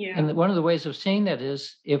 Yeah. And one of the ways of saying that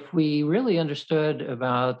is if we really understood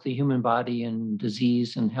about the human body and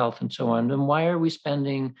disease and health and so on, then why are we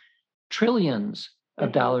spending trillions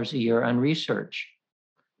of dollars a year on research.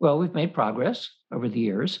 Well, we've made progress over the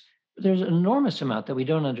years, but there's an enormous amount that we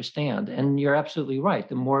don't understand. And you're absolutely right.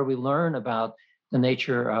 The more we learn about the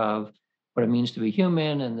nature of what it means to be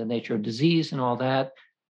human and the nature of disease and all that,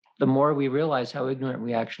 the more we realize how ignorant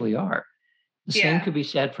we actually are. The same could be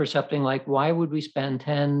said for something like, why would we spend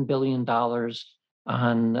 $10 billion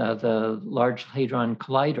on the Large Hadron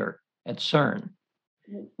Collider at CERN?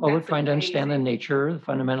 Well, we're trying to understand the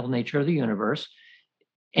fundamental nature of the universe.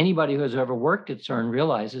 Anybody who has ever worked at CERN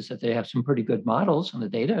realizes that they have some pretty good models and the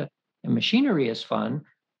data and machinery is fun,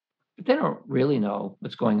 but they don't really know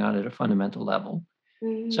what's going on at a fundamental level.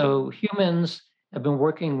 Mm-hmm. So humans have been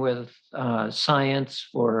working with science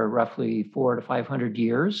for roughly 400 to 500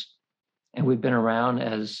 years, and we've been around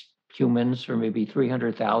as humans for maybe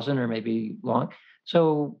 300,000 or maybe long.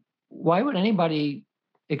 So why would anybody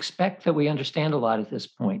expect that we understand a lot at this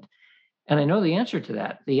point? And I know the answer to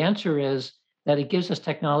that. The answer is that it gives us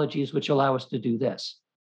technologies which allow us to do this.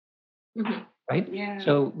 Mm-hmm. Right? Yeah.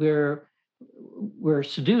 So we're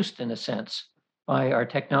seduced, in a sense, by our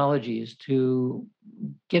technologies to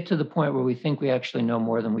get to the point where we think we actually know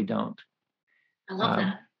more than we don't. I love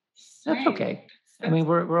that. That's okay. I mean,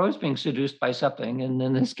 we're always being seduced by something, and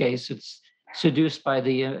in this case, it's seduced by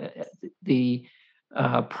the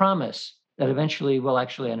promise that eventually we'll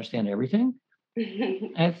actually understand everything.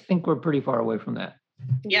 I think we're pretty far away from that.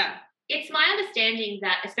 Yeah. It's my understanding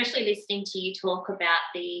that, especially listening to you talk about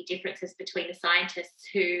the differences between the scientists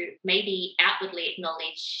who maybe outwardly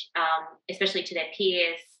acknowledge, especially to their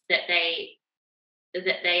peers, that they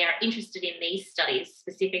are interested in these studies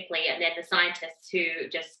specifically, and then the scientists who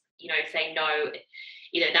just, say no,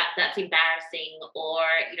 that's embarrassing, or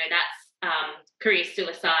that's career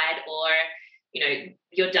suicide, or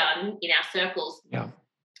you're done in our circles. Yeah,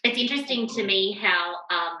 it's interesting to me how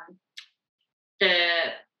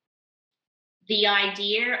the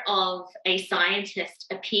idea of a scientist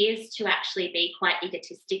appears to actually be quite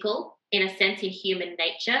egotistical, in a sense, in human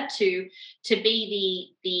nature, to be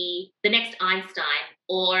the next Einstein,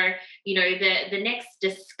 or the next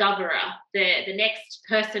discoverer, the next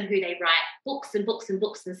person who they write books and books and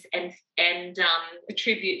books and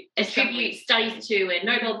attribute studies to, and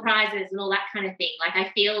Nobel Prizes and all that kind of thing. Like, I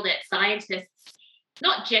feel that scientists,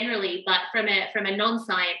 not generally, but from a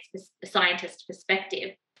non-scientist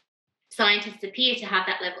perspective, scientists appear to have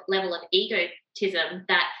that level of egotism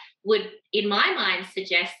that would, in my mind,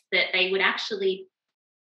 suggest that they would actually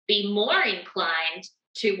be more inclined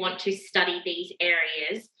to want to study these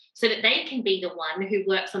areas so that they can be the one who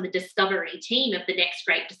works on the discovery team of the next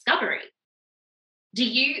great discovery. Do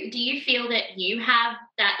you feel that you have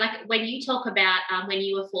that? Like, when you talk about when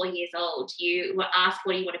you were 4 years old, you were asked,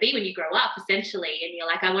 what do you want to be when you grow up, essentially, and you're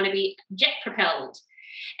like, I want to be jet propelled.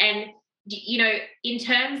 And in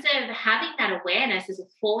terms of having that awareness as a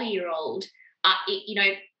 4-year-old,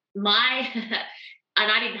 my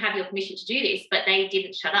and I didn't have your permission to do this, but they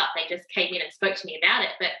didn't shut up. They just came in and spoke to me about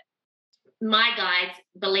it. But my guides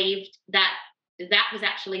believed that was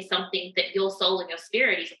actually something that your soul and your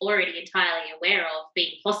spirit is already entirely aware of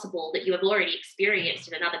being possible, that you have already experienced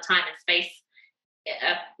in another time and space,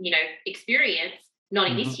 experience, not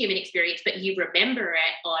in this human experience, but you remember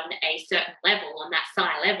it on a certain level, on that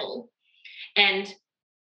psi level. And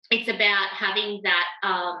it's about having that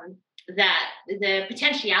the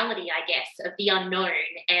potentiality, I guess, of the unknown,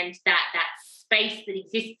 and that space that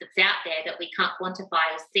exists that's out there that we can't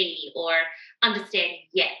quantify or see or understand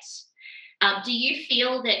yet. Do you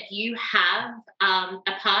feel that you have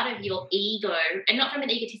a part of your ego, and not from an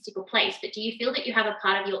egotistical place, but do you feel that you have a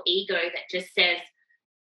part of your ego that just says,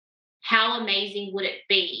 how amazing would it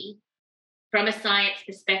be from a science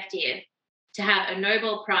perspective to have a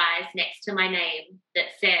Nobel Prize next to my name that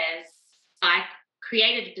says I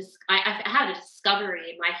had a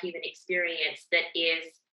discovery in my human experience that is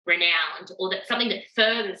renowned, or that something that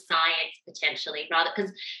furthers science potentially, rather,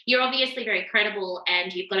 because you're obviously very credible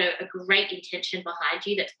and you've got a great intention behind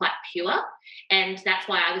you that's quite pure. And that's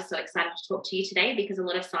why I was so excited to talk to you today, because a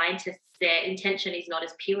lot of scientists, their intention is not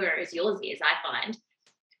as pure as yours is, I find.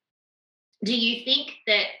 Do you think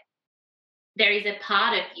that there is a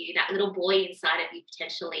part of you, that little boy inside of you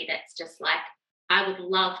potentially, that's just like, I would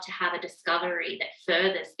love to have a discovery that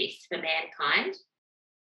furthers this for mankind?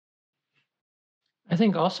 I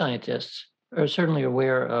think all scientists are certainly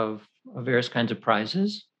aware of various kinds of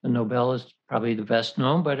prizes. The Nobel is probably the best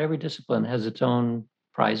known, but every discipline has its own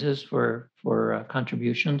prizes for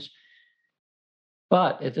contributions.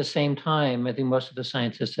 But at the same time, I think most of the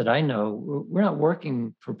scientists that I know, we're not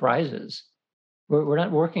working for prizes. We're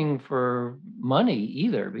not working for money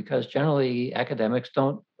either, because generally academics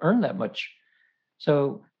don't earn that much.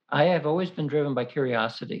 So I have always been driven by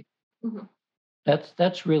curiosity. Mhm.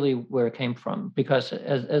 That's really where it came from, because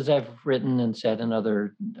as I've written and said in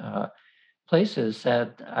other places,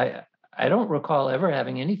 that I don't recall ever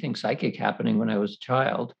having anything psychic happening when I was a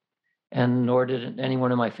child, and nor did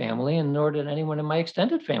anyone in my family, and nor did anyone in my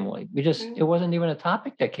extended family. It wasn't even a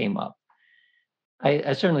topic that came up.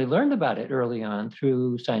 I certainly learned about it early on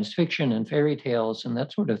through science fiction and fairy tales and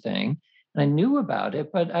that sort of thing. And I knew about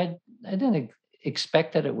it, but I didn't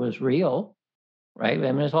expect that it was real, right? I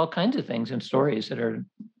mean, there's all kinds of things in stories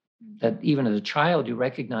that even as a child you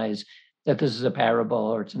recognize that this is a parable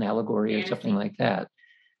or it's an allegory or something like that.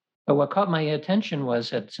 But what caught my attention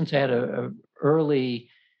was that since I had a early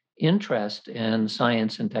interest in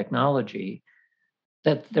science and technology,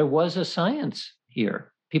 that there was a science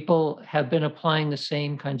here. People have been applying the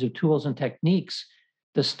same kinds of tools and techniques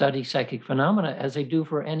to study psychic phenomena as they do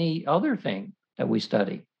for any other thing that we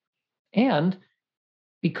study. And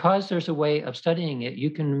because there's a way of studying it,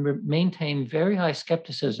 you can maintain very high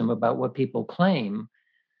skepticism about what people claim,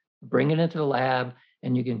 bring it into the lab,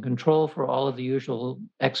 and you can control for all of the usual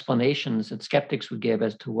explanations that skeptics would give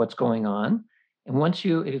as to what's going on. And once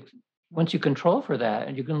you control for that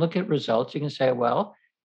and you can look at results, you can say, well,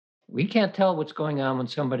 we can't tell what's going on when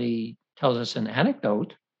somebody tells us an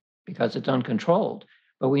anecdote because it's uncontrolled.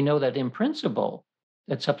 But we know that in principle,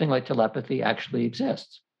 that something like telepathy actually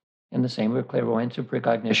exists. And the same with clairvoyance and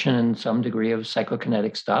precognition and some degree of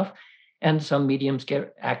psychokinetic stuff. And some mediums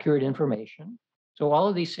get accurate information. So all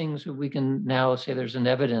of these things, we can now say there's an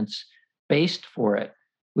evidence based for it.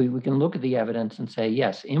 We can look at the evidence and say,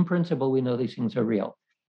 yes, in principle, we know these things are real.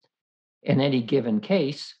 In any given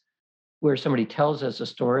case, where somebody tells us a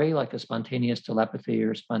story, like a spontaneous telepathy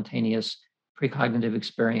or spontaneous precognitive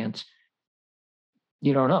experience,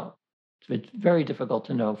 you don't know. It's very difficult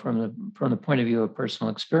to know from the point of view of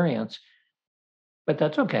personal experience, but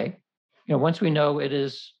that's okay. Once we know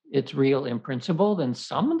it's real in principle, then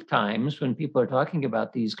sometimes when people are talking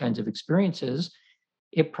about these kinds of experiences,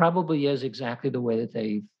 it probably is exactly the way that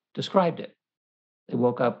they described it. They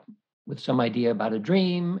woke up with some idea about a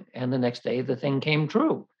dream, and the next day the thing came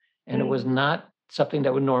true. And it was not something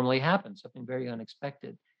that would normally happen, something very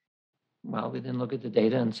unexpected. Well, we then look at the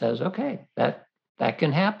data and says, okay, that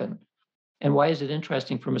can happen. And why is it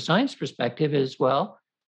interesting from a science perspective is, well,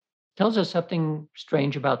 it tells us something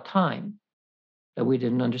strange about time that we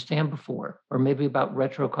didn't understand before, or maybe about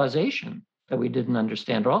retrocausation that we didn't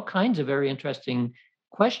understand, or all kinds of very interesting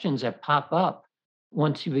questions that pop up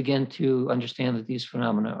once you begin to understand that these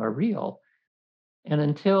phenomena are real. And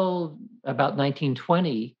until about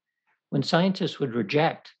 1920, when scientists would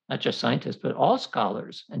reject, not just scientists, but all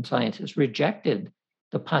scholars and scientists rejected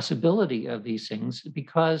the possibility of these things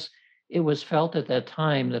because it was felt at that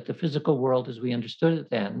time that the physical world as we understood it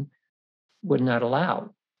then would not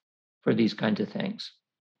allow for these kinds of things.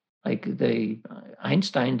 Like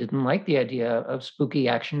Einstein didn't like the idea of spooky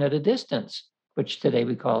action at a distance, which today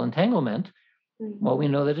we call entanglement. Well, we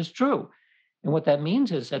know that it's true. And what that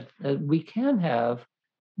means is that we can have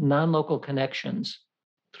non-local connections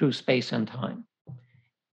through space and time.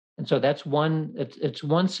 And so that's it's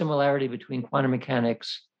one similarity between quantum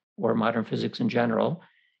mechanics or modern physics in general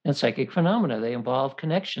and psychic phenomena. They involve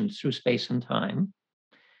connections through space and time.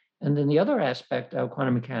 And then the other aspect of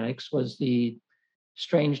quantum mechanics was the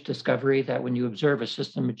strange discovery that when you observe a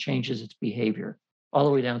system, it changes its behavior all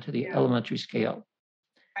the way down to the elementary scale.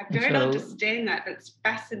 I don't understand that. It's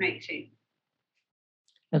fascinating.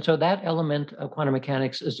 And so that element of quantum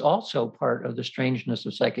mechanics is also part of the strangeness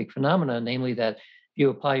of psychic phenomena, namely that if you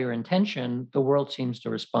apply your intention, the world seems to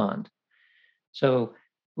respond. So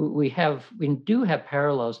we do have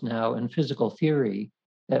parallels now in physical theory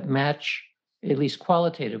that match, at least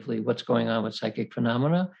qualitatively, what's going on with psychic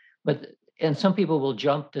phenomena. And some people will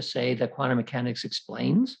jump to say that quantum mechanics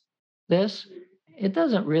explains this. It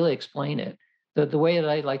doesn't really explain it. The way that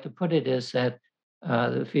I like to put it is that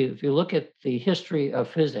if you look at the history of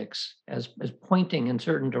physics as pointing in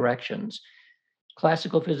certain directions,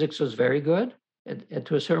 classical physics was very good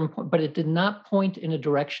to a certain point, but it did not point in a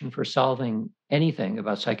direction for solving anything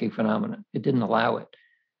about psychic phenomena. It didn't allow it.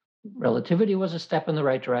 Relativity was a step in the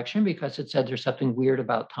right direction because it said there's something weird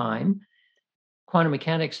about time. Quantum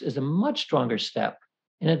mechanics is a much stronger step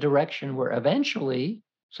in a direction where eventually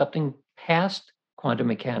something past quantum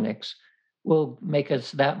mechanics will make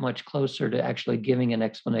us that much closer to actually giving an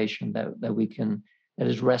explanation that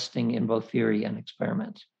is resting in both theory and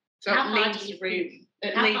experiment. So how far do you think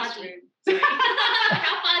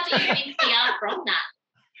we are from that?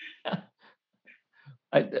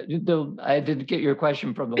 I didn't get your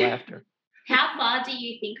question from the laughter. How far do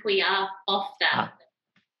you think we are off that?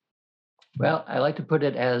 Well, I like to put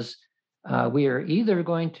it as we are either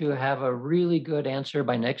going to have a really good answer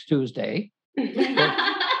by next Tuesday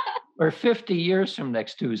or 50 years from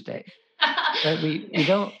next Tuesday. But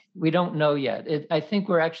we don't know yet. I think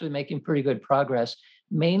we're actually making pretty good progress,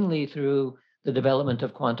 mainly through the development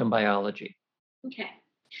of quantum biology. Okay.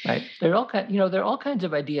 Right. There are all kinds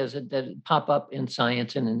of ideas that pop up in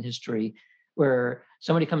science and in history where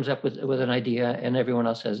somebody comes up with an idea and everyone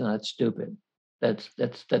else says, "No, that's stupid.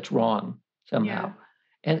 That's wrong somehow."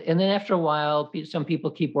 Yeah. And then after a while, some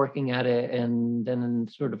people keep working at it and then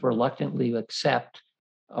sort of reluctantly accept,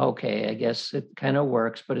 okay, I guess it kind of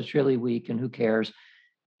works, but it's really weak and who cares?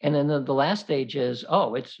 And then the last stage is,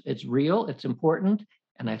 oh, it's real, it's important,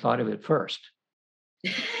 and I thought of it first.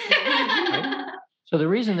 Right? So the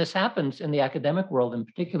reason this happens in the academic world in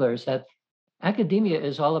particular is that academia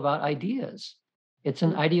is all about ideas. It's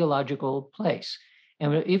an ideological place.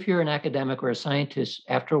 And if you're an academic or a scientist,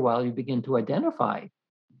 after a while, you begin to identify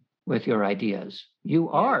with your ideas. You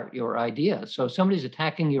are your ideas. So if somebody's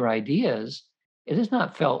attacking your ideas, it is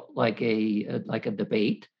not felt like a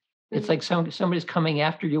debate. It's like somebody's coming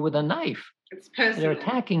after you with a knife. It's personal. They're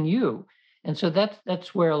attacking you. And so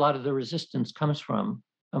that's where a lot of the resistance comes from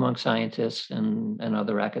among scientists and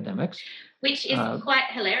other academics. Which is quite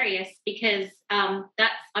hilarious because I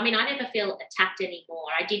never feel attacked anymore.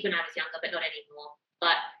 I did when I was younger, but not anymore.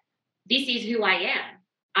 But this is who I am.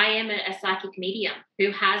 I am a psychic medium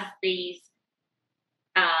who has these,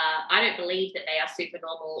 I don't believe that they are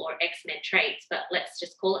supernormal or X-Men traits, but let's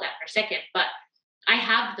just call it that for a second. But I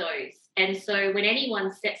have those. And so when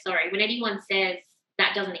anyone says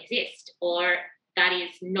that doesn't exist or that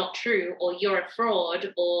is not true or you're a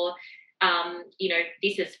fraud or,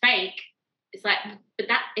 this is fake, it's like, but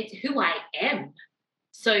it's who I am.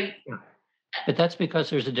 So. Yeah. But that's because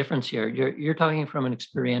there's a difference here. You're talking from an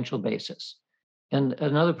experiential basis. And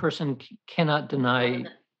another person cannot deny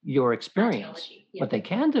your experience. Yeah. What they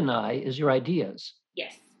can deny is your ideas.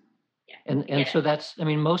 Yes. Yeah. And so that's,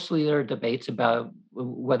 mostly there are debates about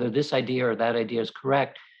whether this idea or that idea is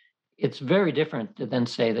correct. It's very different to then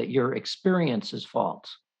say that your experience is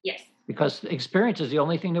false. Yes. Because experience is the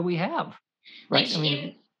only thing that we have. Right. Which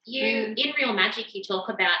in Real Magic, you talk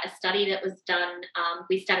about a study that was done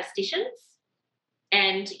with statisticians.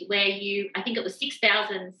 And where I think it was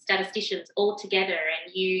 6,000 statisticians all together,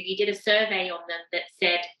 and you did a survey on them that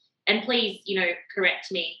said, and please, correct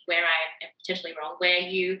me where I am potentially wrong, where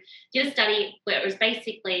you did a study where it was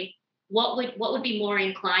basically what would be more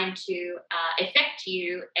inclined to affect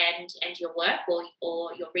you and your work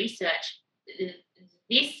or your research,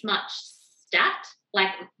 this much stat,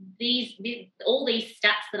 like all these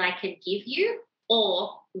stats that I can give you,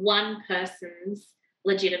 or one person's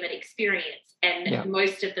legitimate experience. And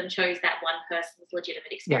most of them chose that one person's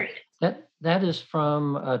legitimate experience. Yeah. That is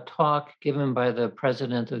from a talk given by the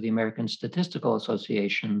president of the American Statistical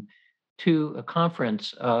Association to a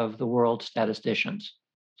conference of the world statisticians.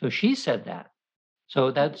 So she said that.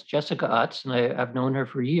 So that's Jessica Utts, and I've known her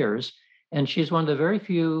for years. And she's one of the very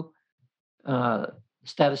few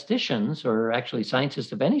statisticians, or actually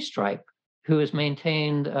scientists of any stripe, who has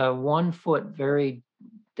maintained 1 foot very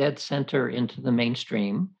dead center into the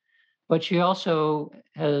mainstream. But she also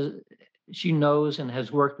she knows and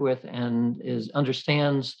has worked with and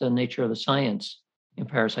understands the nature of the science in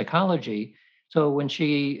parapsychology. So when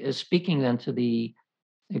she is speaking then to the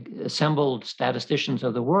assembled statisticians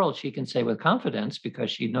of the world, she can say with confidence,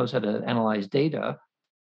 because she knows how to analyze data,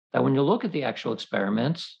 that when you look at the actual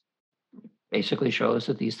experiments, basically shows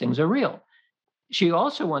that these things are real. She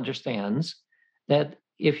also understands that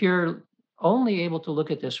if you're only able to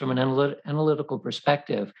look at this from an analytical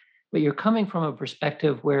perspective, but you're coming from a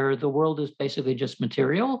perspective where the world is basically just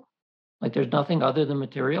material, like there's nothing other than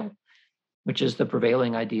material, which is the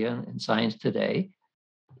prevailing idea in science today,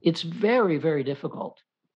 it's very, very difficult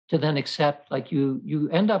to then accept, like you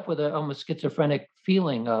end up with an almost schizophrenic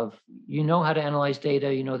feeling of, how to analyze data,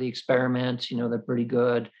 the experiments, they're pretty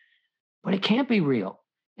good, but it can't be real.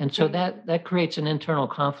 And so that creates an internal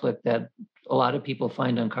conflict that a lot of people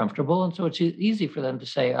find uncomfortable. And so it's easy for them to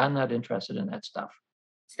say, I'm not interested in that stuff.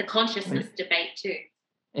 It's the consciousness debate too.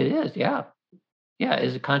 It is, yeah. Yeah,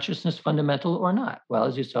 is consciousness fundamental or not? Well,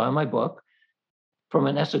 as you saw in my book, from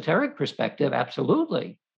an esoteric perspective,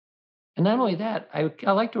 absolutely. And not only that,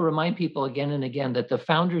 I like to remind people again and again that the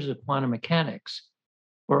founders of quantum mechanics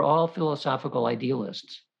were all philosophical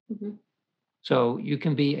idealists. Mm-hmm. So you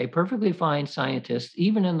can be a perfectly fine scientist,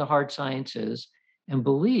 even in the hard sciences, and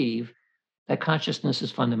believe that consciousness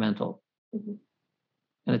is fundamental. Mm-hmm.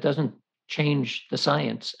 And it doesn't change the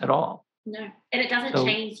science at all. No, and it doesn't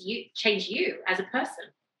change you as a person.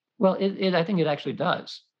 Well, I think it actually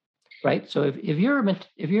does. right? So if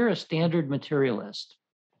you're a standard materialist,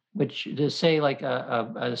 which is say like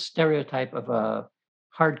a stereotype of a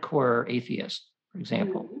hardcore atheist, for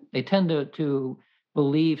example, they tend to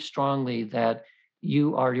believe strongly that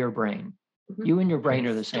you are your brain. You and your brain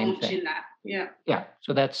are the same thing. In that. Yeah. Yeah.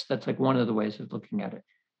 So that's like one of the ways of looking at it.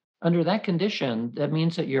 Under that condition, that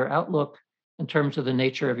means that your outlook in terms of the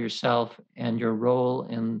nature of yourself and your role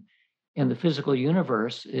in the physical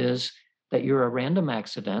universe is that you're a random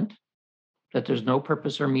accident, that there's no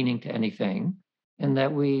purpose or meaning to anything, and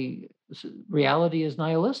that reality is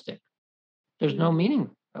nihilistic. There's no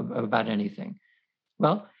meaning about anything.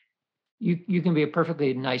 Well, you can be a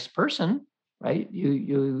perfectly nice person, right?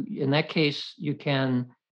 You in that case, you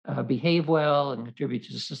can behave well and contribute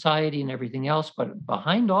to society and everything else. But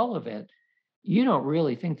behind all of it, you don't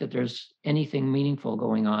really think that there's anything meaningful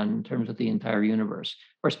going on in terms of the entire universe,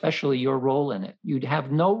 or especially your role in it. You'd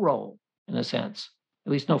have no role, in a sense,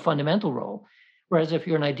 at least no fundamental role. Whereas if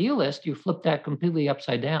you're an idealist, you flip that completely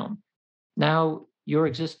upside down. Now your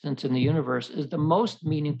existence in the universe is the most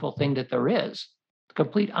meaningful thing that there is, the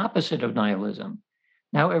complete opposite of nihilism.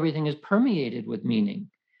 Now everything is permeated with meaning.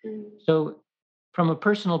 So from a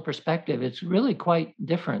personal perspective, it's really quite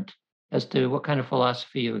different as to what kind of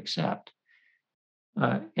philosophy you accept.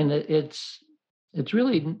 And it's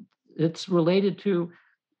related to,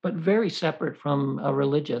 but very separate from a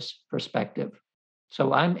religious perspective.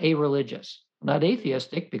 So I'm a-religious, not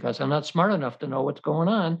atheistic because I'm not smart enough to know what's going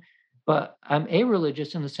on, but I'm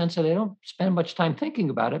a-religious in the sense that I don't spend much time thinking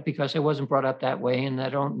about it because I wasn't brought up that way and I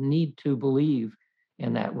don't need to believe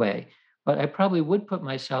in that way. But I probably would put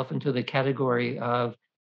myself into the category of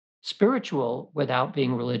spiritual without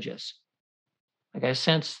being religious. Like I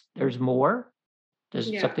sense there's more,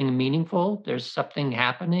 there's something meaningful, there's something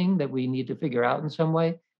happening that we need to figure out in some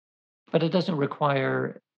way, but it doesn't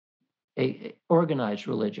require a organized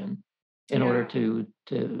religion in order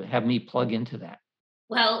to have me plug into that.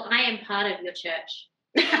 Well, I am part of your church.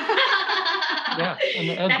 Yeah,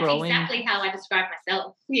 and that's growing. Exactly how I describe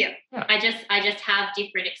myself. Yeah. I just have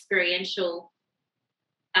different experiential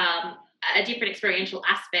a different experiential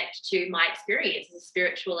aspect to my experience as a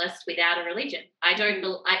spiritualist without a religion. Not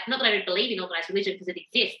that I don't believe in organized religion because it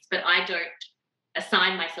exists, but I don't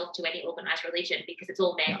assign myself to any organized religion because it's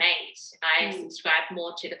all man-made. I subscribe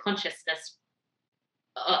more to the consciousness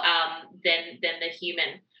than the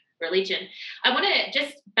human religion. I want to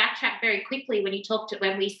just backtrack very quickly when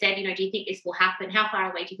we said, do you think this will happen? How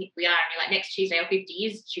far away do you think we are? And you're like, next Tuesday or 50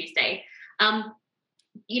 years Tuesday.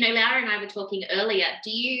 Lara and I were talking earlier,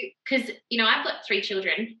 because I've got 3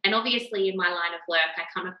 children, and obviously in my line of work, I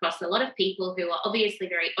come across a lot of people who are obviously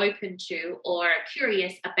very open to or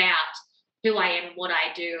curious about who I am, what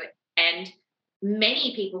I do. And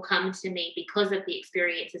many people come to me because of the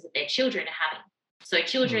experiences that their children are having. So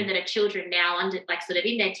children that are children now under, like sort of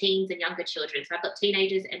in their teens and younger children. So I've got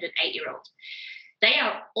teenagers and an 8-year-old. They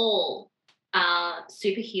are all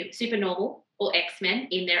super normal or X-Men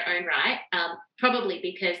in their own right, probably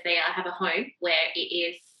because they have a home where it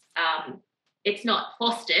is, it's not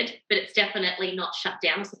fostered, but it's definitely not shut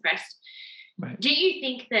down or suppressed. Right. Do you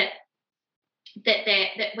think that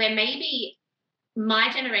where maybe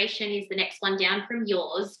my generation is the next one down from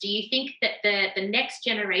yours, do you think that the next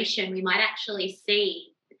generation we might actually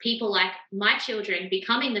see people like my children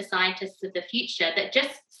becoming the scientists of the future that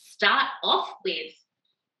just start off with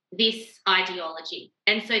this ideology?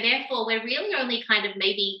 And so therefore we're really only kind of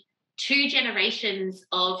maybe 2 generations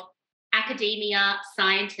of academia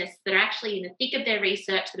scientists that are actually in the thick of their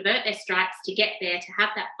research, that have earned their stripes to get there, to have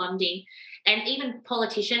that funding, and even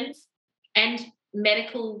politicians and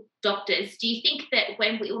medical doctors. Do you think that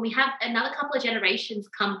when we have another couple of generations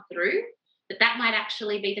come through, that might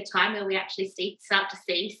actually be the time where we actually start to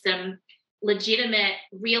see some legitimate,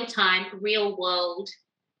 real-time, real-world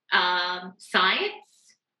science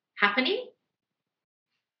happening?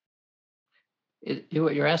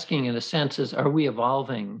 What you're asking, in a sense, is are we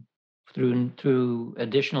evolving through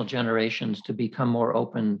additional generations to become more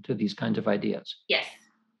open to these kinds of ideas? Yes.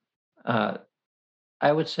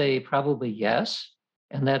 I would say probably yes.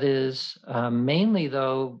 And that is mainly,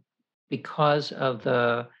 though, because of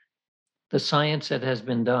the science that has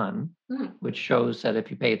been done, which shows that if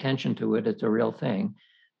you pay attention to it, it's a real thing.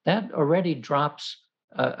 That already drops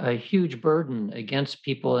a huge burden against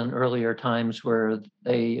people in earlier times where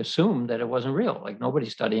they assumed that it wasn't real. Like,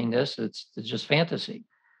 nobody's studying this, it's just fantasy.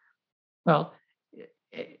 Well,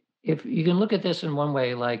 if you can look at this in one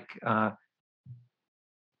way, like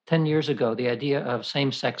 10 years ago, the idea of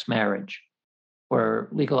same-sex marriage or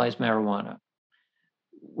legalized marijuana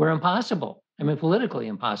were impossible. I mean, politically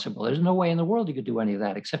impossible. There's no way in the world you could do any of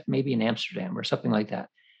that, except maybe in Amsterdam or something like that.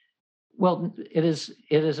 Well, it is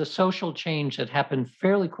a social change that happened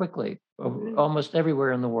fairly quickly, almost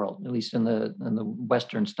everywhere in the world, at least in the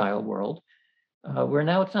Western style world, where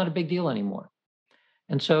now it's not a big deal anymore.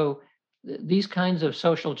 And so these kinds of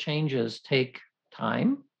social changes take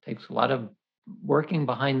time, takes a lot of working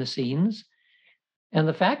behind the scenes. And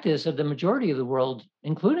the fact is that the majority of the world,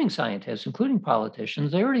 including scientists, including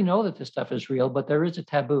politicians, they already know that this stuff is real, but there is a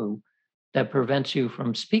taboo that prevents you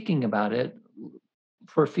from speaking about it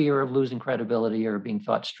for fear of losing credibility or being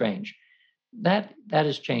thought strange. That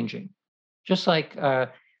is changing. Just like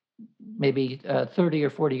maybe 30 or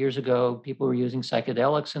 40 years ago, people were using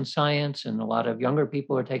psychedelics in science, and a lot of younger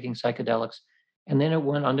people are taking psychedelics. And then it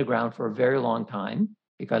went underground for a very long time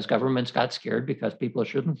because governments got scared because people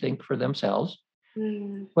shouldn't think for themselves.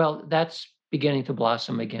 Well, that's beginning to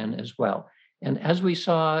blossom again as well. And as we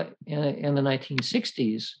saw in the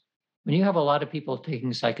 1960s, when you have a lot of people taking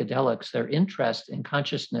psychedelics, their interest in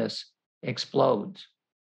consciousness explodes.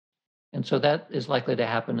 And so that is likely to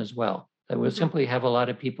happen as well. That will simply have a lot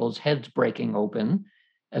of people's heads breaking open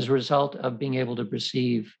as a result of being able to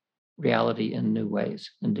perceive reality in new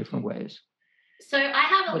ways, in different ways. So I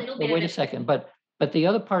have a little bit. Wait a second, but the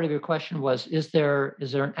other part of your question was: is there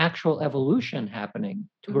an actual evolution happening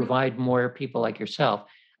to provide more people like yourself?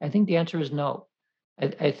 I think the answer is no.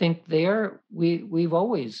 I think we've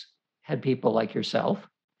always had people like yourself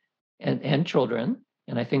and children,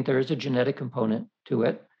 and I think there is a genetic component to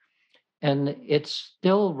it. And it's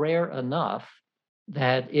still rare enough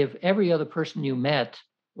that if every other person you met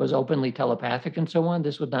was openly telepathic and so on,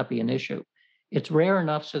 this would not be an issue. It's rare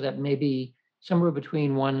enough so that maybe somewhere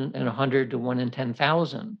between 1 in 100 to 1 in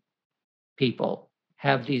 10,000 people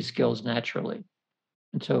have these skills naturally.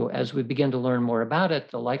 And so as we begin to learn more about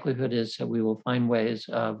it, the likelihood is that we will find ways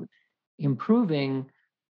of improving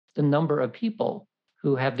the number of people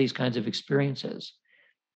who have these kinds of experiences.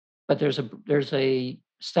 But there's a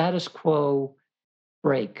status quo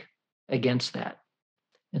break against that.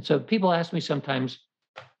 And so people ask me sometimes,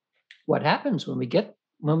 what happens when we get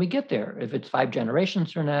there? If it's 5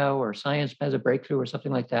 generations from now, or science has a breakthrough or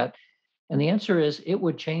something like that. And the answer is it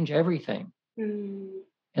would change everything. And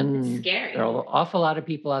it's scary. There are an awful lot of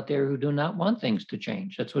people out there who do not want things to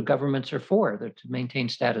change. That's what governments are for. They're to maintain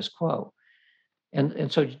status quo.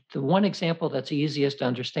 And so the one example that's easiest to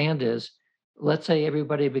understand is, let's say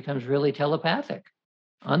everybody becomes really telepathic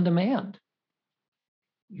on demand.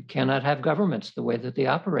 You cannot have governments the way that they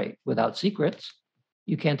operate without secrets.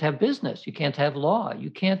 You can't have business. You can't have law.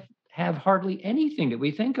 You can't have hardly anything that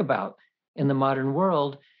we think about in the modern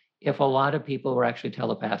world if a lot of people were actually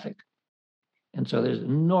telepathic. And so there's an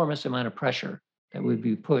enormous amount of pressure that would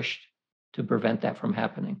be pushed to prevent that from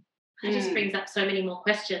happening. It just brings up so many more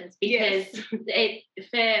questions because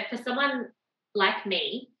for someone like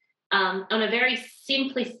me, on a very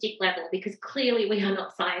simplistic level, because clearly we are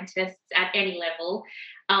not scientists at any level,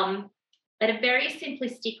 at a very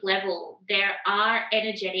simplistic level, there are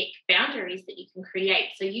energetic boundaries that you can create.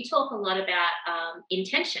 So you talk a lot about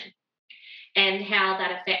intention and how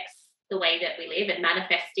that affects the way that we live and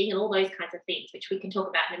manifesting and all those kinds of things, which we can talk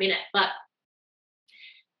about in a minute. But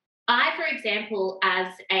I, for example,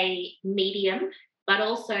 as a medium, but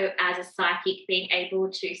also as a psychic, being able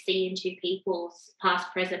to see into people's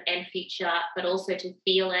past, present, and future, but also to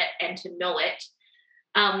feel it and to know it,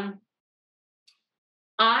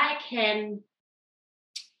 I can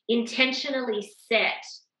intentionally set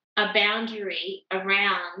a boundary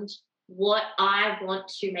around what I want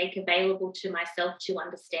to make available to myself to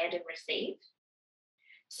understand and receive.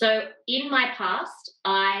 So in my past,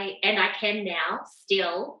 I can now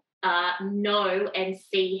still know and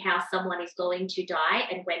see how someone is going to die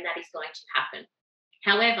and when that is going to happen.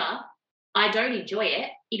 However, I don't enjoy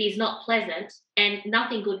it. It is not pleasant, and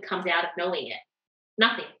nothing good comes out of knowing it.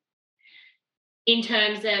 Nothing. In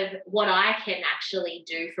terms of what I can actually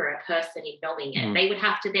do for a person in knowing it. They would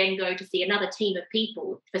have to then go to see another team of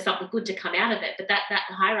people for something good to come out of it. But that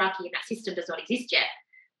hierarchy and that system does not exist yet.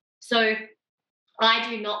 So I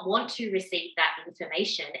do not want to receive that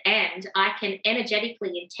information, and I can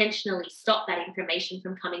energetically, intentionally stop that information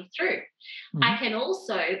from coming through. I can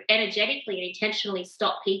also energetically and intentionally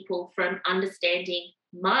stop people from understanding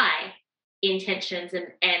my intentions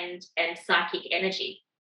and psychic energy.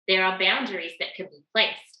 There are boundaries that can be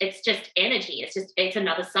placed. It's just energy. It's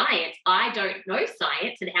another science. I don't know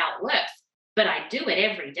science and how it works, but I do it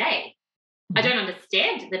every day. I don't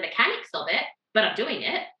understand the mechanics of it, but I'm doing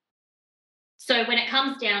it. So when it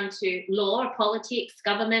comes down to law, politics,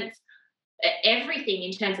 governments, everything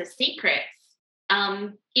in terms of secrets,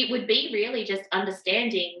 it would be really just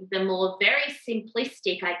understanding the more very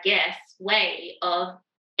simplistic, I guess, way of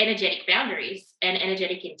energetic boundaries and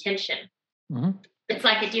energetic intention. Mm-hmm. It's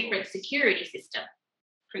like a different security system.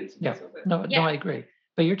 Yeah. No, I agree.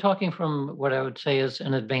 But you're talking from what I would say is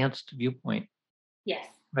an advanced viewpoint. Yes.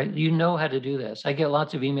 Right. You know how to do this. I get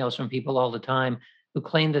lots of emails from people all the time who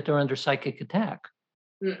claim that they're under psychic attack.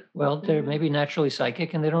 Well, they're maybe naturally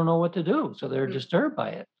psychic and they don't know what to do. So they're disturbed by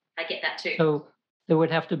it. I get that too. So there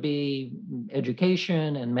would have to be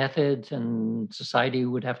education and methods, and society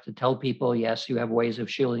would have to tell people, yes, you have ways of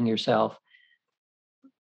shielding yourself.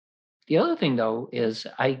 The other thing, though, is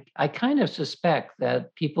I kind of suspect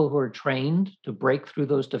that people who are trained to break through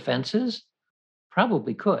those defenses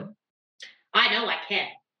probably could. I know I can.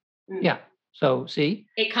 Yeah. So see?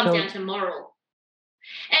 It comes down to moral.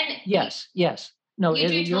 And yes. No, you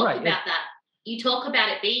do talk about that. You talk about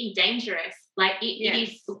it being dangerous. Like it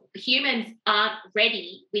is, humans aren't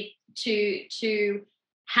ready to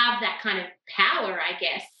have that kind of power, I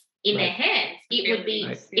guess, in their hands. It would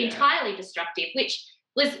be entirely destructive, which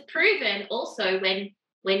was proven also when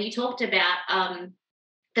you talked about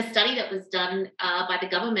the study that was done by the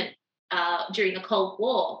government during the Cold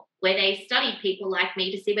War, where they studied people like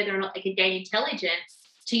me to see whether or not they could gain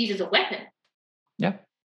intelligence to use as a weapon. Yeah.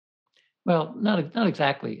 Well, not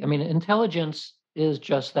exactly. I mean, intelligence is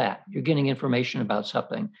just that. You're getting information about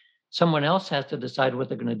something. Someone else has to decide what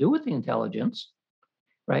they're going to do with the intelligence,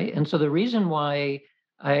 right? And so the reason why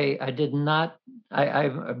I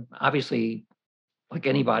obviously, like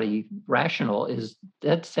anybody rational, is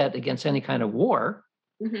dead set against any kind of war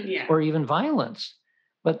or even violence.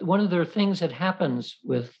 But one of the things that happens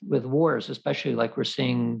with wars, especially like we're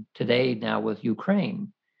seeing today now with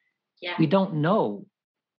Ukraine, we don't know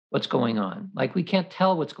what's going on. Like we can't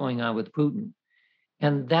tell what's going on with Putin.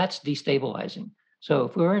 And that's destabilizing. So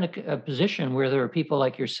if we're in a position where there are people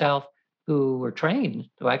like yourself who were trained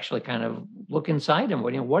to actually kind of look inside him,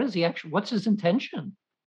 what's his intention?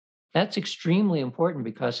 That's extremely important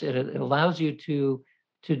because it allows you to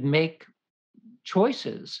make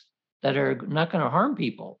choices that are not going to harm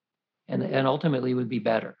people and ultimately would be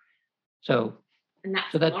better. So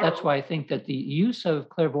that's why I think that the use of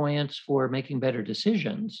clairvoyance for making better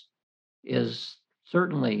decisions is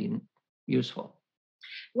certainly useful.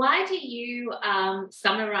 Why do you why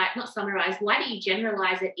do you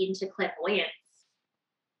generalize it into clairvoyance?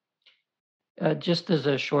 Just as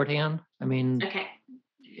a shorthand. I mean, okay.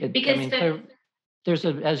 There's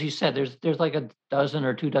as you said, there's like a dozen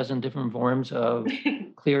or 24 different forms of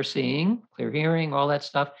clear seeing, clear hearing, all that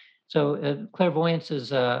stuff. So clairvoyance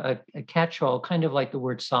is a catch-all, kind of like the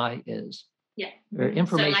word psi is. Yeah. Where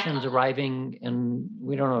information is arriving, and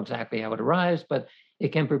we don't know exactly how it arrives, but it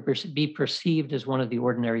can be perceived as one of the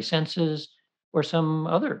ordinary senses or some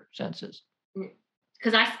other senses.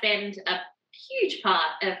 Because I spend a huge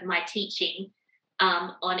part of my teaching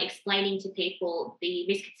on explaining to people the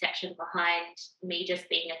misconception behind me just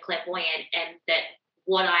being a clairvoyant, and that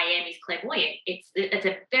what I am is clairvoyant. It's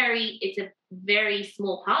a very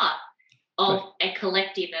small part of a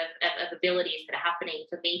collective of abilities that are happening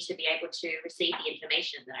for me to be able to receive the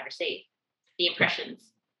information that I receive, the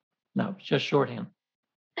impressions. No, it's just shorthand.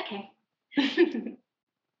 Okay. Do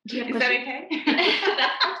you have a question? Is that okay?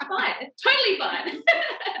 That's fine. It's totally fine.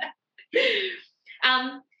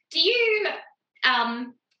 Do you,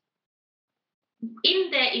 in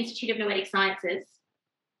the Institute of Noetic Sciences,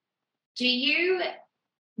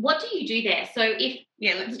 what do you do there? So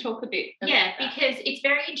let's talk a bit. Because it's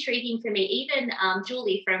very intriguing for me. Even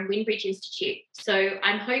Julie from Windbridge Institute. So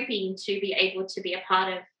I'm hoping to be able to be a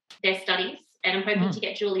part of their studies, and I'm hoping to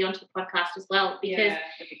get Julie onto the podcast as well, because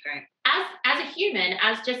that'd be great. As a human,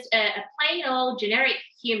 as just a plain old generic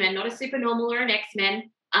human, not a supernormal or an X-Men,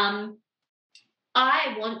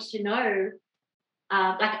 I want to know,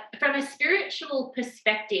 like from a spiritual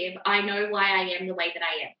perspective, I know why I am the way that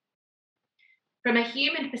I am. From a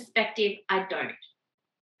human perspective, I don't.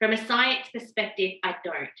 From a science perspective, I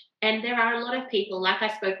don't. And there are a lot of people, like I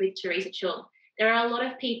spoke with Teresa Chung, there are a lot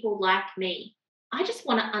of people like me. I just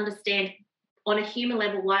want to understand on a human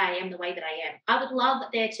level why I am the way that I am. I would love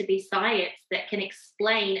there to be science that can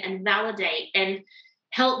explain and validate and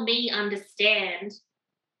help me understand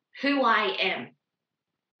who I am.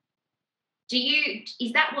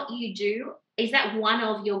 Is that what you do? Is that one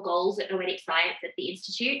of your goals at Noetic Science at the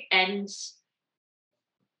Institute? And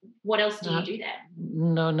what else do you do there?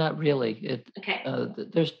 No, not really. Okay.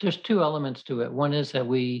 There's two elements to it. One is that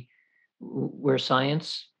we're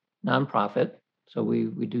science nonprofit. So we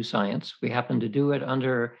do science. We happen to do it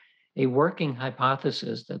under a working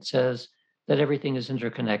hypothesis that says that everything is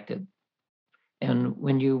interconnected. And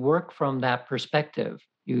when you work from that perspective,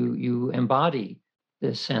 you embody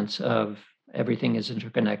this sense of everything is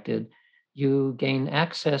interconnected. you gain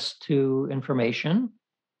access to information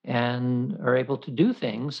and are able to do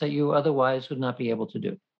things that you otherwise would not be able to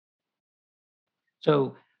do.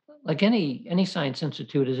 So, like any science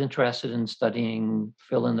institute is interested in studying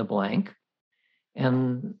fill in the blank.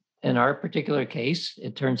 And in our particular case,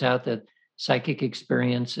 it turns out that psychic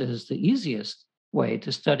experience is the easiest way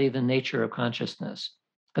to study the nature of consciousness,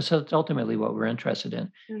 because that's ultimately what we're interested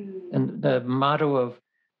in. Mm-hmm. And the motto of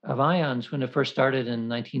IONS when it first started in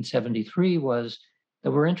 1973 was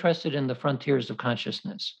that we're interested in the frontiers of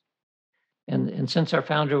consciousness. And since our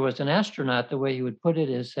founder was an astronaut, the way you would put it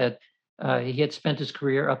is that he had spent his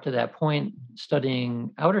career up to that point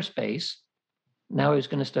studying outer space. Now he's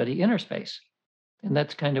going to study inner space. And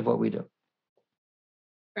that's kind of what we do.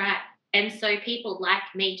 Right. And so people like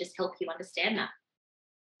me just help you understand that.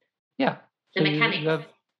 Yeah. The mechanics.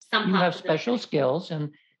 You have special skills.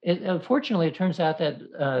 And unfortunately, it turns out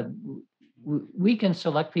that we can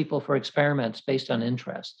select people for experiments based on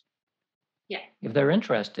interest. Yeah. If they're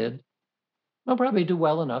interested, they'll probably do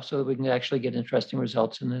well enough so that we can actually get interesting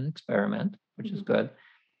results in an experiment, which mm-hmm. is good.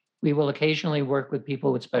 We will occasionally work with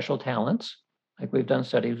people with special talents. Like we've done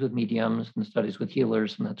studies with mediums and studies with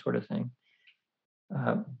healers and that sort of thing.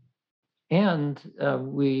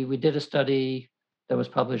 We did a study that was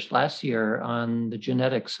published last year on the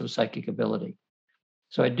genetics of psychic ability.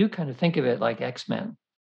 So I do kind of think of it like X-Men.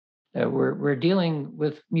 We're dealing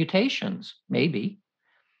with mutations, maybe,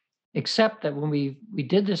 except that when we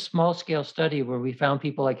did this small-scale study where we found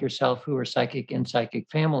people like yourself who are psychic in psychic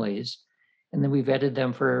families, and then we vetted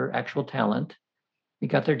them for actual talent. We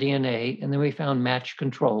got their DNA, and then we found matched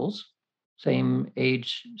controls, same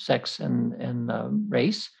age, sex, and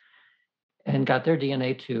race, and got their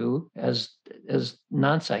DNA too as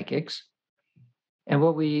non-psychics. And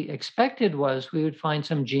what we expected was we would find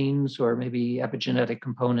some genes or maybe epigenetic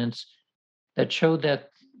components that showed that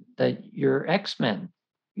you're X-Men,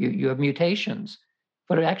 you have mutations.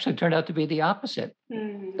 But it actually turned out to be the opposite,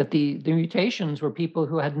 that the mutations were people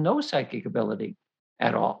who had no psychic ability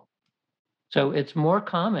at all. So it's more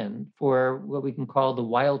common for what we can call the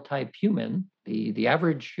wild type human, the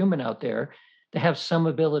average human out there, to have some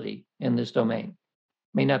ability in this domain.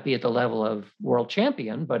 May not be at the level of world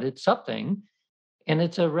champion, but it's something. And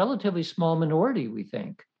it's a relatively small minority, we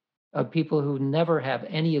think, of people who never have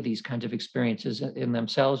any of these kinds of experiences in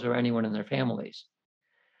themselves or anyone in their families.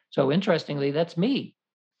 So interestingly, that's me,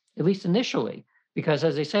 at least initially, because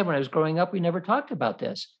as I said, when I was growing up, we never talked about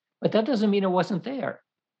this, but that doesn't mean it wasn't there.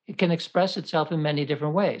 It can express itself in many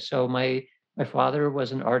different ways. So my father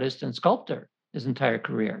was an artist and sculptor his entire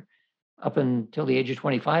career. Up until the age of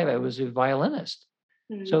 25, I was a violinist.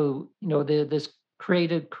 Mm-hmm. So, this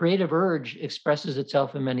creative urge expresses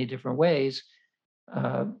itself in many different ways.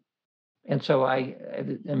 And so I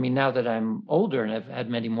mean, now that I'm older and I've had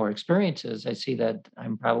many more experiences, I see that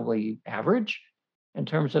I'm probably average in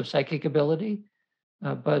terms of psychic ability.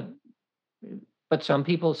 But some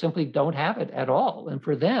people simply don't have it at all. And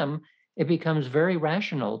for them, it becomes very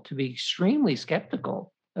rational to be extremely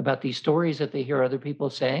skeptical about these stories that they hear other people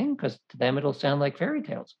saying, because to them, it'll sound like fairy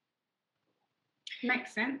tales.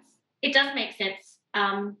 Makes sense. It does make sense.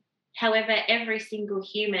 However, every single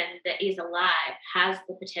human that is alive has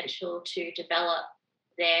the potential to develop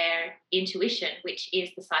their intuition, which is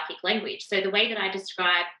the psychic language. So the way that I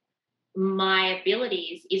describe my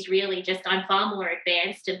abilities is really just I'm far more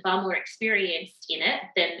advanced and far more experienced in it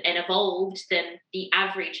and evolved than the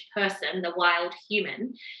average person, the wild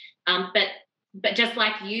human. But just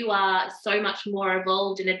like you are so much more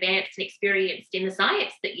evolved and advanced and experienced in the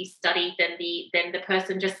science that you study than the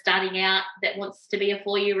person just starting out that wants to be a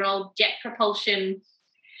 4-year-old jet propulsion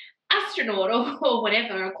astronaut or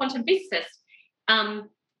whatever, a quantum physicist.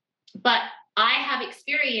 But I have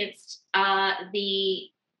experienced the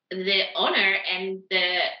honor and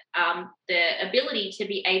the ability to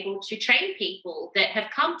be able to train people that have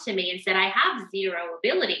come to me and said, I have zero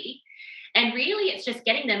ability. And really it's just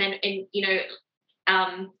getting them and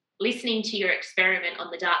listening to your experiment on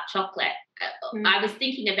the dark chocolate. I was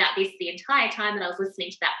thinking about this the entire time that I was listening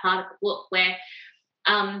to that part of the book where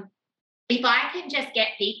if I can just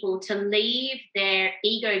get people to leave their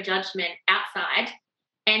ego judgment outside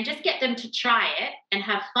and just get them to try it and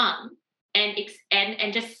have fun and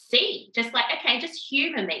just see, just like, okay, just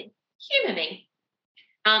humor me.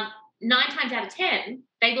 9 times out of 10,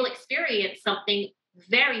 they will experience something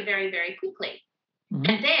very, very, very quickly. Mm-hmm.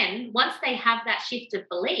 And then once they have that shift of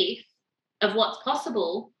belief of what's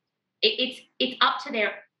possible, it's up to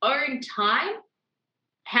their own time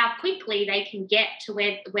how quickly they can get to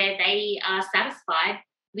where they are satisfied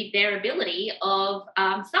with their ability of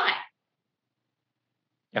sight.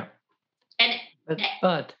 Yeah.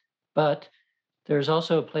 But but there's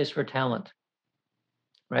also a place for talent,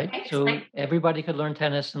 right? So everybody could learn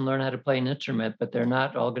tennis and learn how to play an instrument, but they're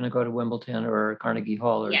not all going to go to Wimbledon or Carnegie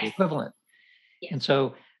Hall or the equivalent. Yes. And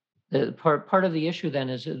so the part of the issue then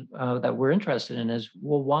is that we're interested in is,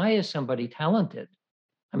 well, why is somebody talented?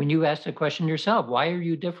 I mean, you asked a question yourself. Why are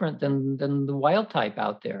you different than the wild type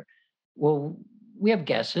out there? Well, we have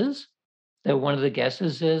guesses. That one of the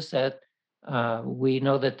guesses is that we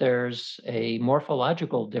know that there's a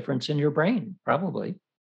morphological difference in your brain, probably.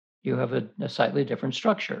 You have a slightly different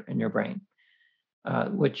structure in your brain,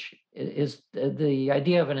 which is the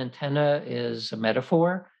idea of an antenna is a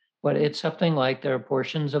metaphor, but it's something like there are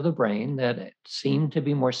portions of the brain that seem to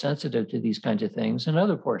be more sensitive to these kinds of things than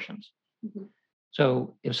other portions. Mm-hmm.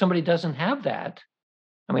 So if somebody doesn't have that,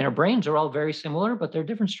 I mean, our brains are all very similar, but they're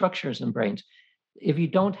different structures in brains. If you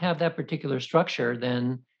don't have that particular structure,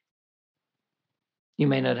 then you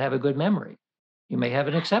may not have a good memory. You may have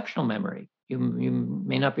an exceptional memory. You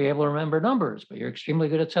may not be able to remember numbers, but you're extremely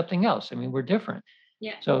good at something else. I mean, we're different.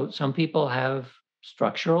 Yeah. So some people have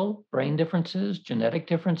structural brain differences, genetic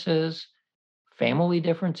differences, family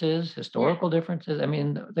differences, historical differences. I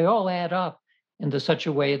mean, they all add up into such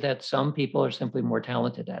a way that some people are simply more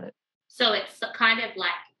talented at it. So it's kind of like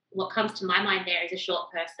what comes to my mind there is a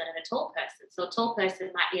short person and a tall person. So a tall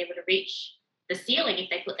person might be able to reach the ceiling if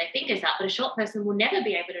they put their fingers up, but a short person will never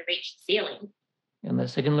be able to reach the ceiling.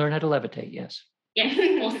 Unless they can learn how to levitate, yes. Yes,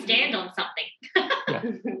 or stand on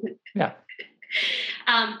something. Yeah.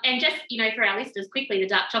 And just, for our listeners, quickly, the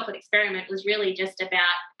dark chocolate experiment was really just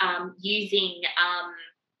about using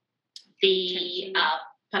the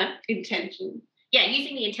intention. Yeah,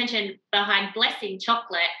 using the intention behind blessing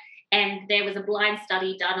chocolate. And there was a blind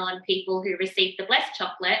study done on people who received the blessed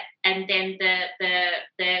chocolate, and then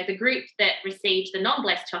the group that received the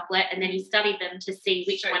non-blessed chocolate, and then he studied them to see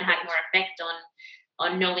which one had more effect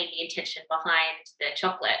on knowing the intention behind the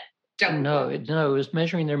chocolate. No, it was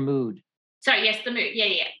measuring their mood. Sorry, yes, the mood.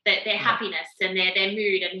 Yeah. Their happiness and their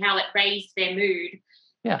mood and how it raised their mood.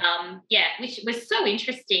 Yeah. Which was so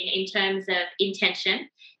interesting in terms of intention.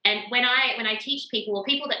 And when I teach people, or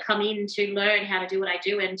people that come in to learn how to do what I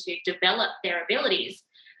do and to develop their abilities,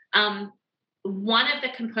 one of the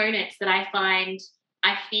components that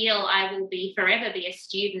I feel I will forever be a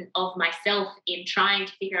student of myself in trying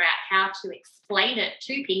to figure out how to explain it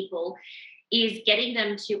to people is getting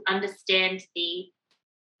them to understand the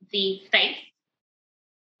faith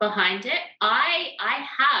behind it. I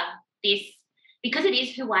have this, because it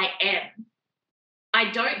is who I am, I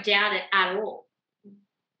don't doubt it at all.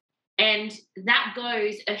 And that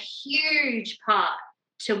goes a huge part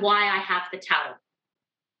to why I have the talent.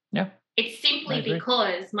 Yeah. It's simply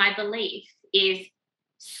because my belief is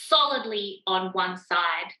solidly on one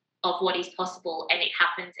side of what is possible, and it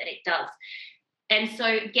happens and it does. And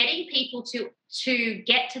so getting people to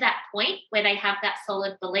get to that point where they have that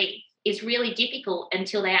solid belief is really difficult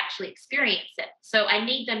until they actually experience it. So I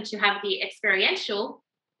need them to have the experiential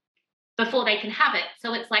before they can have it.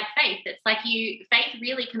 So it's like faith. It's like faith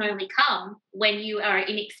really can only come when you are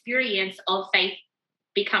in experience of faith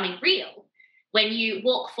becoming real. When you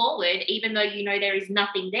walk forward, even though you know there is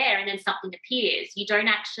nothing there and then something appears, you don't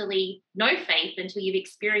actually know faith until you've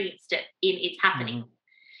experienced it in its happening. Mm-hmm.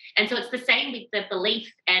 And so it's the same with the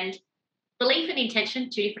belief and intention,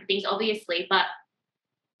 two different things, obviously. But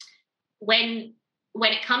when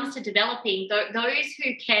it comes to developing those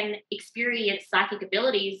who can experience psychic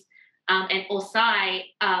abilities or psi,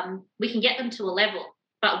 we can get them to a level.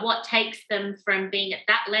 But what takes them from being at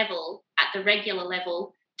that level, at the regular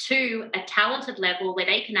level, to a talented level where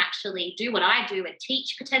they can actually do what I do and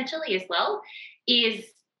teach potentially as well, is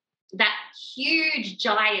that huge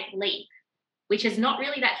giant leap, which is not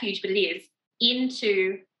really that huge, but it is,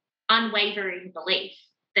 into unwavering belief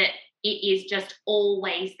that it is just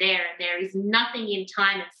always there and there is nothing in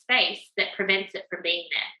time and space that prevents it from being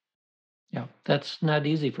there. Yeah, that's not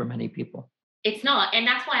easy for many people. It's not, and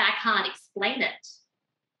that's why I can't explain it.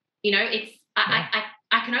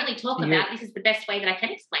 I can only talk about this is the best way that I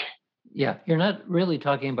can explain it. Yeah, you're not really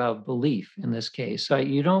talking about belief in this case. So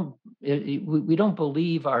we don't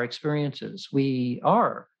believe our experiences. We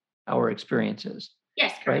are our experiences.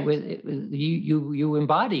 Yes, correct. Right? You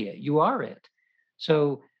embody it. You are it.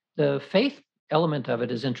 So the faith element of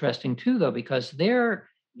it is interesting too, though, because there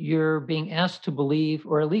you're being asked to believe,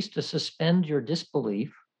 or at least to suspend your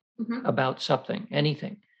disbelief about something,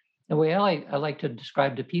 anything. The way I like to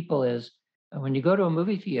describe to people is when you go to a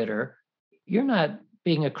movie theater, you're not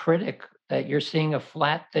being a critic that you're seeing a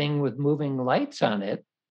flat thing with moving lights on it.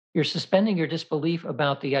 You're suspending your disbelief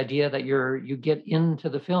about the idea that you get into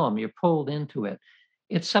the film, you're pulled into it.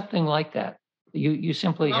 It's something like that You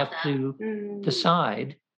simply have to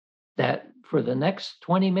decide that for the next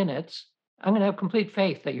 20 minutes, I'm going to have complete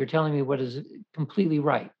faith that you're telling me what is completely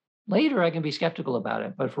right. Later, I can be skeptical about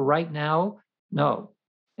it, but for right now, no.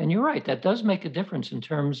 And you're right, that does make a difference in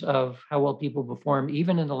terms of how well people perform,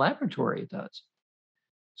 even in the laboratory, it does.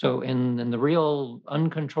 So in the real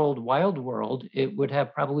uncontrolled wild world, it would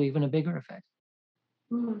have probably even a bigger effect.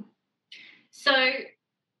 Mm. So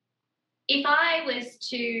if I was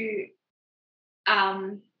to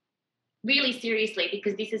really seriously,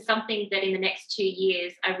 because this is something that in the next 2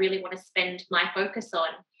 years I really want to spend my focus on,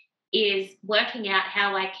 is working out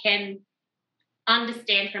how I can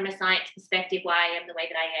understand from a science perspective why I am the way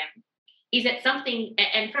that I am. Is it something,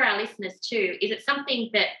 and for our listeners too, is it something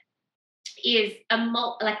that is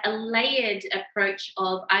a layered approach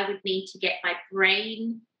of I would need to get my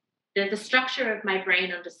brain, the structure of my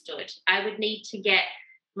brain understood. I would need to get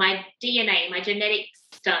my DNA, my genetics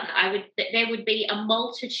done. There would be a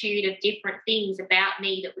multitude of different things about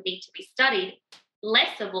me that would need to be studied,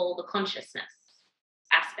 less of all the consciousness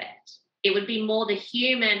aspect. It would be more the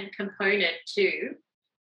human component too.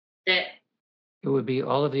 That it would be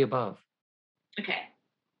all of the above. Okay.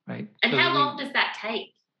 Right. And so how long does that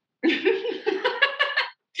take?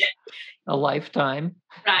 A lifetime.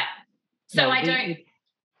 Right. So no, I don't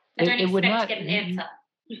expect to get an answer.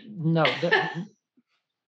 No.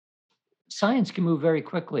 Science can move very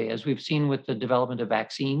quickly, as we've seen with the development of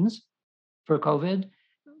vaccines for COVID,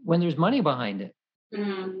 when there's money behind it.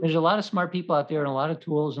 Mm-hmm. There's a lot of smart people out there and a lot of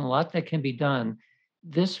tools and a lot that can be done.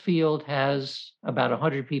 This field has about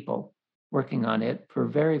 100 people working on it for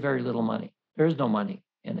very, very little money. There's no money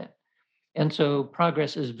in it. And so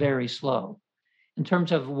progress is very slow. In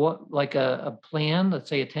terms of what, like a plan, let's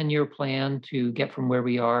say a 10-year plan to get from where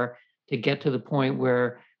we are to get to the point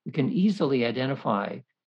where we can easily identify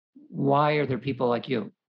why are there people like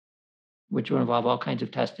you, which will involve all kinds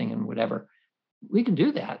of testing and whatever. We can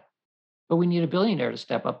do that, but we need a billionaire to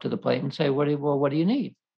step up to the plate and say, what do you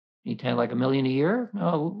need? You need like $1 million a year?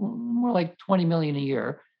 No, more like 20 million a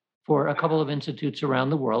year for a couple of institutes around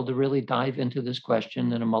the world to really dive into this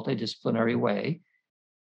question in a multidisciplinary way,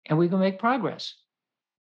 and we can make progress.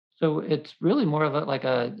 So it's really more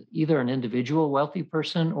of either an individual wealthy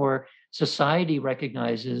person or society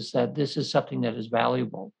recognizes that this is something that is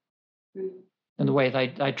valuable. Mm-hmm. And the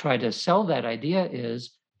way I try to sell that idea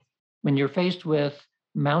is when you're faced with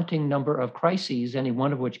mounting number of crises, any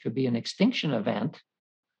one of which could be an extinction event,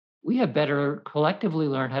 we have better collectively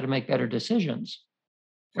learn how to make better decisions.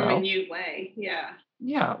 From a new way, yeah.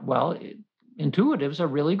 Yeah, well, intuitives are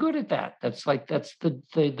really good at that. That's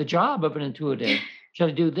the job of an intuitive. Should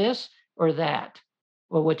I do this or that?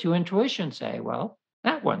 Well, what's your intuition say? Well,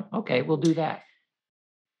 that one. Okay, we'll do that.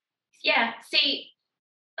 Yeah, see,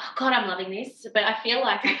 oh God, I'm loving this, but I feel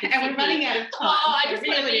like I could. And we're running out of time. Oh, I just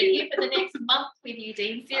want to be here for the next month with you,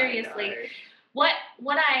 Dean. Seriously, what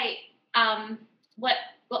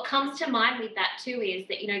comes to mind with that too is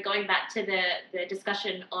that going back to the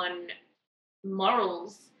discussion on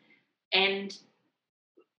morals, and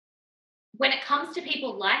when it comes to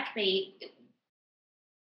people like me,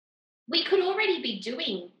 we could already be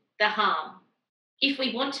doing the harm if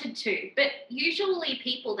we wanted to. But usually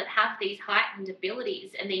people that have these heightened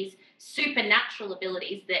abilities and these supernatural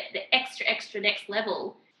abilities, the extra next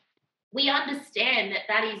level, we understand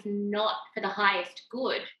that is not for the highest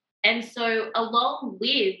good. And so along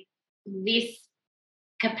with this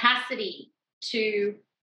capacity to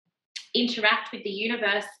interact with the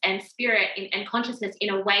universe and spirit and consciousness in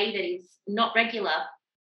a way that is not regular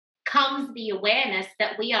comes the awareness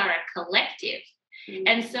that we are a collective. Mm-hmm.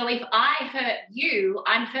 And so if I hurt you,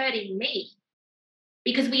 I'm hurting me,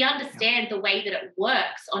 because we understand the way that it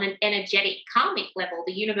works on an energetic karmic level,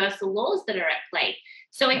 the universal laws that are at play.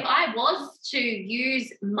 So if I was to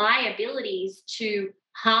use my abilities to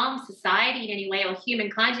harm society in any way or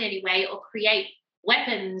humankind in any way, or create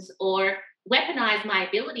weapons or weaponize my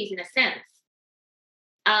abilities in a sense,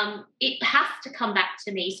 it has to come back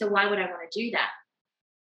to me. So why would I want to do that?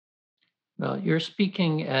 Well, you're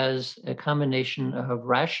speaking as a combination of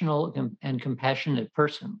rational and compassionate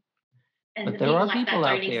person. And but there are people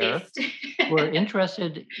out there who are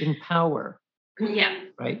interested in power. Yeah.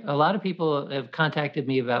 Right. A lot of people have contacted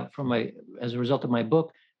me as a result of my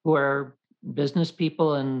book, who are business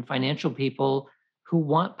people and financial people who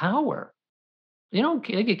want power. They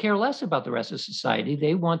could care less about the rest of society.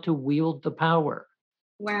 They want to wield the power.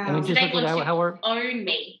 Wow. I mean, just look at how we're own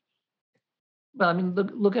me. Well, I mean,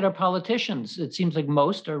 look at our politicians. It seems like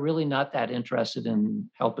most are really not that interested in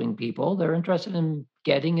helping people. They're interested in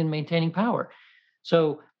getting and maintaining power.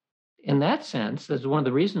 So in that sense, that's one of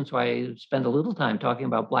the reasons why I spend a little time talking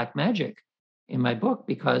about black magic in my book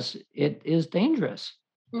because it is dangerous.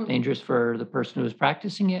 Dangerous for the person who is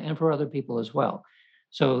practicing it and for other people as well.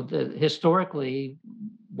 So historically,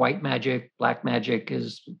 white magic, black magic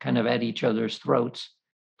is kind of at each other's throats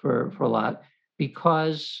for a lot,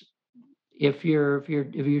 because if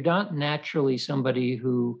you're not naturally somebody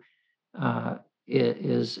who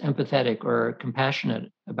is empathetic or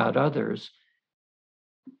compassionate about others,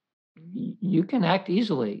 you can act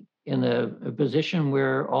easily in a position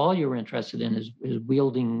where all you're interested in is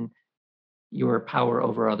wielding your power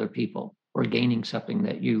over other people or gaining something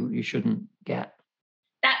that you shouldn't get.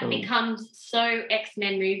 That becomes so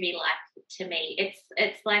X-Men movie-like to me.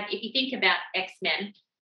 It's like, if you think about X-Men,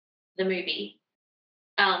 the movie,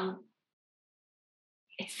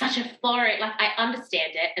 it's such a foreign, like, I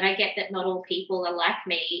understand it, and I get that not all people are like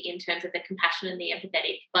me in terms of the compassion and the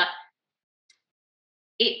empathetic, but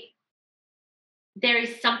there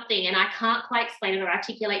is something, and I can't quite explain it or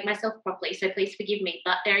articulate myself properly, so please forgive me,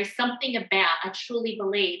 but there is something about, I truly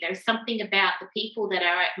believe there's something about the people that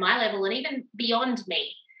are at my level and even beyond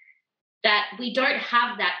me, that we don't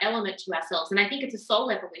have that element to ourselves. And I think it's a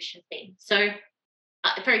soul evolution thing. So,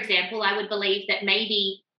 for example, I would believe that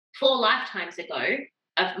maybe 4 lifetimes ago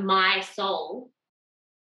of my soul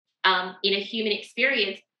in a human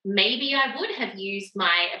experience, maybe I would have used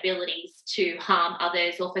my abilities to harm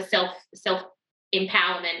others or for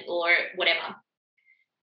self-empowerment or whatever.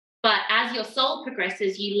 But as your soul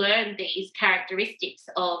progresses, you learn these characteristics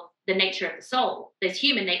of the nature of the soul. There's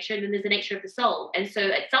human nature, and then there's the nature of the soul. And so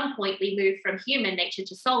at some point we move from human nature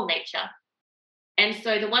to soul nature. And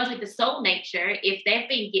so the ones with the soul nature, if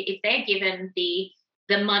they're given the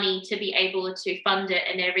money to be able to fund it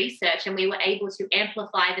and their research, and we were able to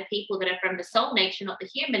amplify the people that are from the soul nature, not the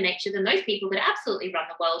human nature, then those people could absolutely run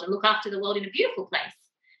the world and look after the world in a beautiful place.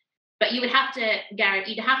 But you'd have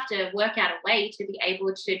to work out a way to be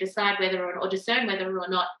able to decide whether or discern whether or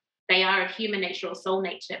not they are of human nature or soul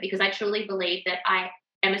nature, because I truly believe that I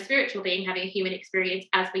am a spiritual being having a human experience,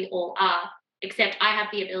 as we all are, except I have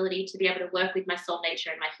the ability to be able to work with my soul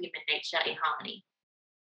nature and my human nature in harmony.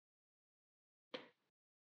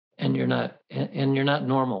 And you're not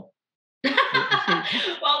normal. Well,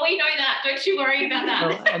 we know that. Don't you worry about that.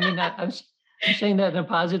 Well, I mean, I'm saying that in a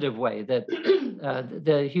positive way, that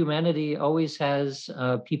the humanity always has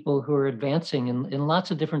people who are advancing in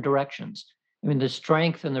lots of different directions. I mean, the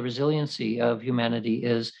strength and the resiliency of humanity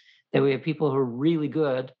is that we have people who are really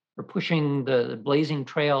good or pushing the blazing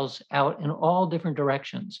trails out in all different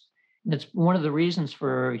directions. And it's one of the reasons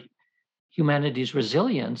for humanity's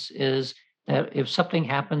resilience is that if something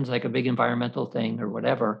happens, like a big environmental thing or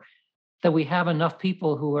whatever, that we have enough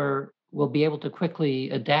people who will be able to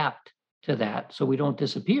quickly adapt to that so we don't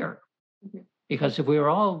disappear. Mm-hmm. Because if we were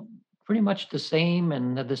all pretty much the same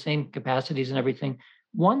and had the same capacities and everything,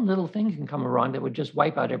 one little thing can come wrong that would just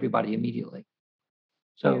wipe out everybody immediately.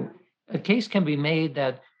 So a case can be made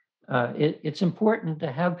that it's important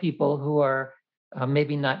to have people who are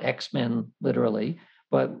maybe not X-Men literally,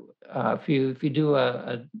 but if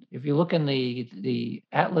you look in the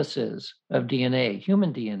atlases of DNA,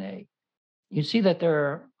 human DNA, you see that there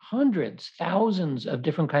are hundreds, thousands of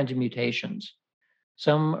different kinds of mutations.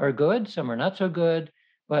 Some are good, some are not so good,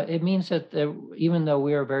 but it means that even though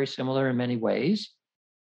we are very similar in many ways,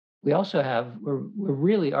 we also we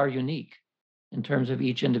really are unique in terms of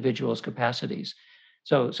each individual's capacities.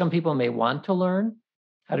 So some people may want to learn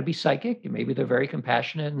how to be psychic, and maybe they're very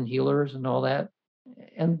compassionate and healers and all that,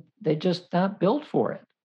 and they're just not built for it,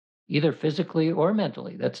 either physically or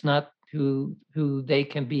mentally. That's not who they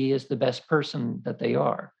can be as the best person that they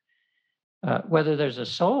are. Whether there's a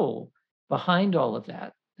soul behind all of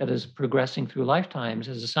that is progressing through lifetimes,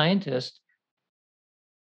 as a scientist,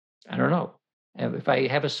 I don't know. If I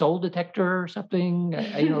have a soul detector or something,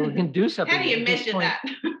 we can do something. How do you measure that?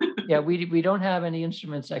 Yeah, we don't have any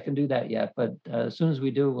instruments that can do that yet, but as soon as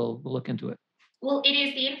we do, we'll look into it. Well, it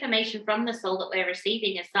is the information from the soul that we're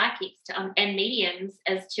receiving as psychics and mediums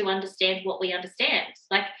as to understand what we understand.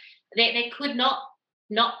 Like there could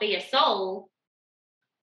not be a soul.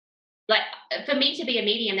 Like for me to be a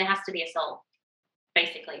medium, there has to be a soul.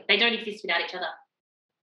 Basically, they don't exist without each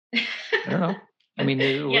other. I don't know. I mean,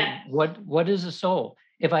 what is a soul?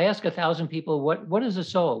 If I ask 1,000 people, what is a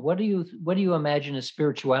soul? What do you imagine as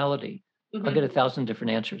spirituality? Mm-hmm. I'll get 1,000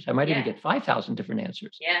 different answers. I might even get 5,000 different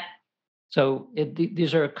answers. Yeah. So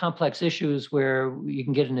these are complex issues where you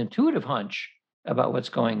can get an intuitive hunch about what's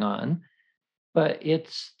going on, but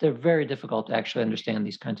they're very difficult to actually understand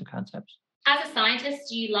these kinds of concepts. As a scientist,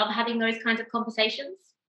 do you love having those kinds of conversations?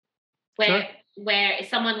 Where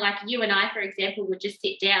someone like you and I, for example, would just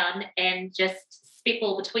sit down and just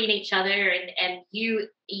spitball between each other, and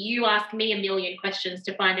you ask me a million questions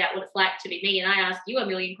to find out what it's like to be me, and I ask you a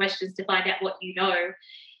million questions to find out what you know.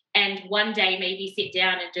 And one day maybe sit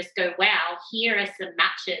down and just go, wow, here are some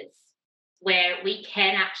matches where we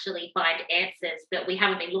can actually find answers that we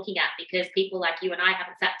haven't been looking at because people like you and I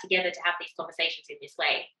haven't sat together to have these conversations in this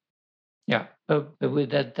way. Yeah,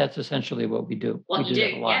 that's essentially what we do. What we do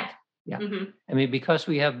that a lot. Yeah. Mm-hmm. I mean, because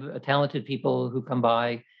we have talented people who come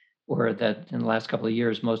by, or that in the last couple of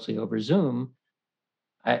years, mostly over Zoom,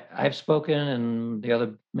 I've spoken, and the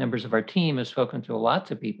other members of our team have spoken to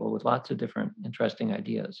lots of people with lots of different interesting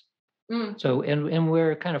ideas. So, and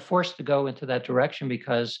we're kind of forced to go into that direction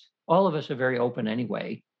because all of us are very open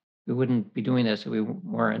anyway. We wouldn't be doing this if we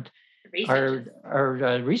weren't.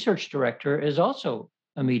 Our research director is also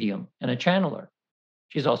a medium and a channeler.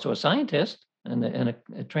 She's also a scientist and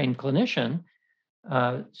a trained clinician.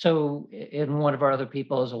 So, and one of our other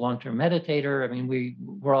people is a long-term meditator. I mean,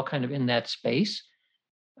 we're all kind of in that space.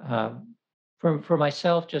 For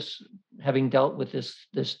myself, just having dealt with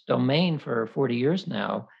this domain for 40 years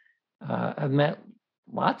now, I've met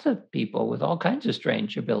lots of people with all kinds of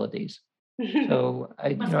strange abilities. So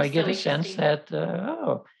I get a sense that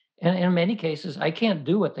and in many cases I can't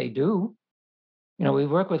do what they do. We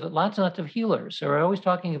work with lots and lots of healers. So we're always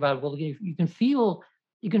talking about, well, you can feel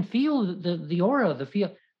the aura, the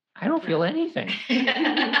feel. I don't feel anything.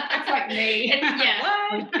 It's like me. And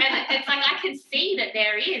it's like I can see that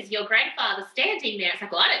there is your grandfather standing there. It's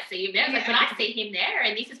like, well, I don't see him there. It's like, but I see him there,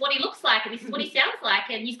 and this is what he looks like, and this is what he sounds like,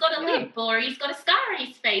 and he's got a limp or he's got a scar on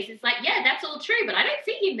his face. It's like, yeah, that's all true, but I don't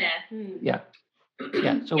see him there.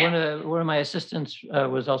 Yeah. So one of my assistants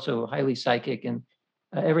was also highly psychic, and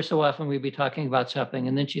ever so often we'd be talking about something,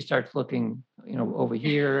 and then she starts looking, over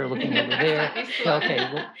here, looking over there.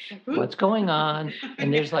 Okay, what's going on?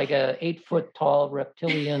 And there's like a 8-foot tall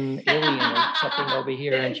reptilian alien or something over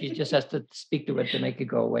here, and she just has to speak to it to make it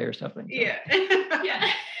go away or something. So.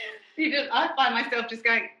 Yeah. I find myself just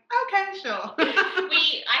going, okay, sure.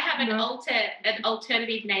 I have an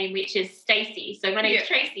alternative name, which is Stacey. So my name is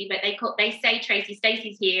Tracy, but they say Tracy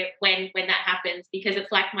Stacey's here when that happens, because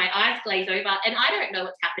it's like my eyes glaze over and I don't know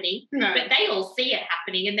what's happening, but they all see it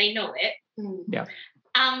happening and they know it. Yeah.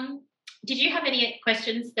 Did you have any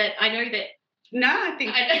questions that I know that? No, I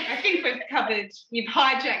think we've covered. You've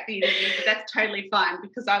hijacked the interview, but that's totally fine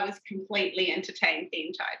because I was completely entertained the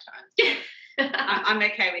entire time. I'm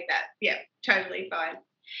okay with that. Yeah, totally fine.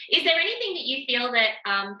 Is there anything that you feel that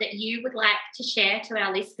that you would like to share to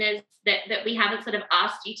our listeners that we haven't sort of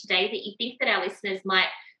asked you today that you think that our listeners might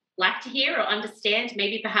like to hear or understand,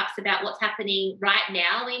 maybe perhaps about what's happening right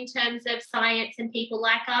now in terms of science and people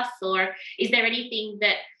like us? Or is there anything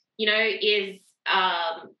that, is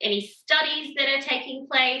any studies that are taking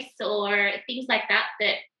place or things like that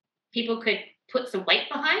people could put some weight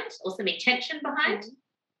behind or some intention behind?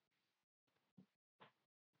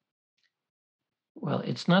 Well,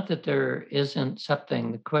 it's not that there isn't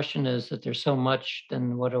something. The question is that there's so much,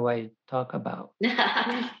 then what do I talk about?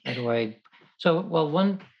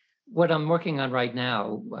 What I'm working on right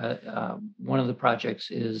now, one of the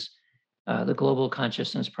projects is the Global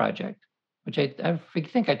Consciousness Project, which I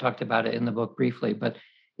think I talked about it in the book briefly, but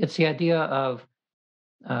it's the idea of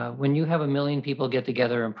when you have 1 million people get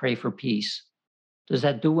together and pray for peace, does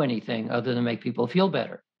that do anything other than make people feel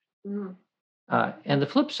better? Mm. And the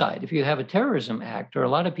flip side, if you have a terrorism act or a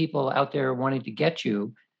lot of people out there wanting to get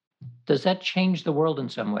you, does that change the world in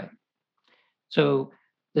some way? So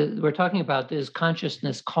we're talking about, is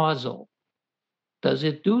consciousness causal? Does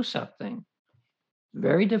it do something?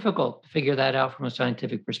 Very difficult to figure that out from a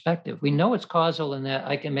scientific perspective. We know it's causal in that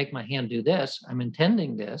I can make my hand do this, I'm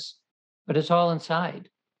intending this, but it's all inside.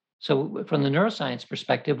 So from the neuroscience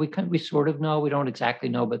perspective, we sort of know, we don't exactly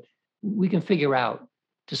know, but we can figure out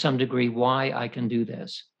to some degree why I can do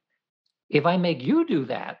this. If I make you do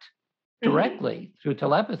that directly through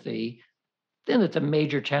telepathy, then it's a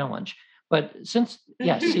major challenge. But since,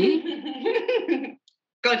 see?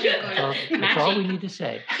 Gotcha. That's all we need to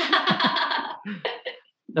say.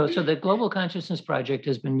 No, so the Global Consciousness Project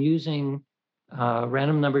has been using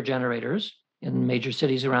random number generators in major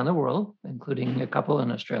cities around the world, including a couple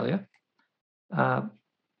in Australia. They've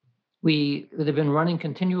been running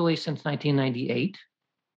continually since 1998.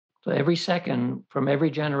 So every second from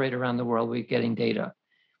every generator around the world, we're getting data.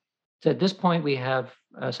 So at this point, we have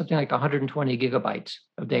something like 120 gigabytes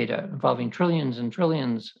of data involving trillions and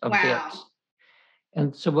trillions of bits.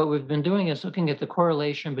 And so what we've been doing is looking at the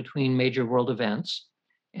correlation between major world events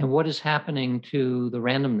and what is happening to the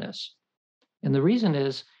randomness. And the reason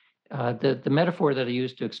is the metaphor that I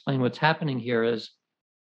use to explain what's happening here is,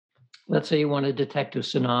 let's say you want to detect a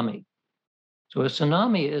tsunami. So a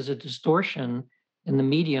tsunami is a distortion in the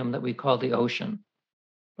medium that we call the ocean.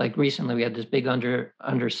 Like recently, we had this big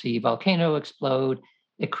undersea volcano explode.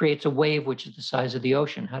 It creates a wave which is the size of the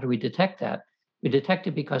ocean. How do we detect that? We detect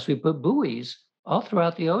it because we put buoys all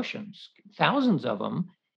throughout the oceans, thousands of them,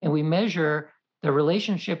 and we measure the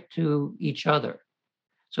relationship to each other.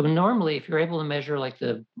 So normally, if you're able to measure like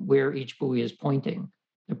where each buoy is pointing,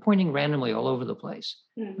 they're pointing randomly all over the place.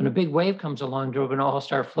 Mm-hmm. When a big wave comes along, they're going to all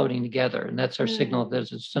start floating together, and that's our signal that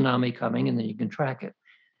there's a tsunami coming, and then you can track it.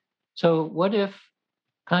 So what if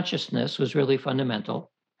consciousness was really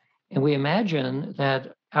fundamental, and we imagine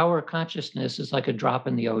that our consciousness is like a drop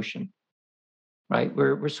in the ocean, right?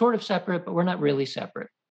 We're sort of separate, but we're not really separate.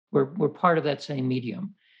 We're part of that same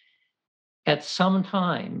medium. At some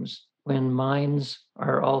times, when minds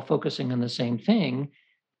are all focusing on the same thing,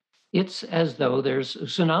 it's as though there's a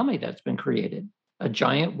tsunami that's been created. A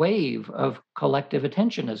giant wave of collective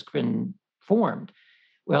attention has been formed.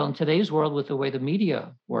 Well, in today's world, with the way the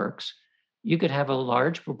media works, you could have a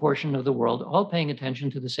large proportion of the world all paying attention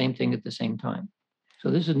to the same thing at the same time. So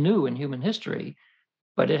this is new in human history,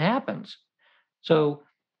 but it happens. So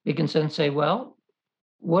we can then say, well,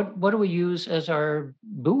 what do we use as our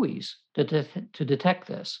buoys to detect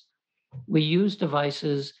this? We use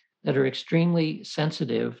devices that are extremely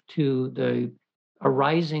sensitive to the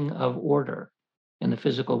arising of order in the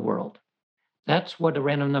physical world. That's what a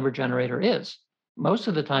random number generator is. Most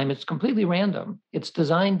of the time, it's completely random. It's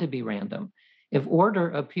designed to be random. If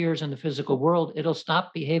order appears in the physical world, it'll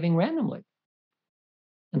stop behaving randomly.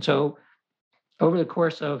 And so over the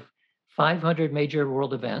course of 500 major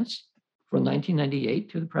world events from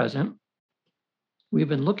 1998 to the present, we've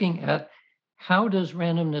been looking at how does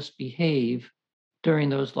randomness behave during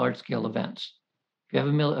those large-scale events. If you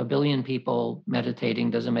have a billion people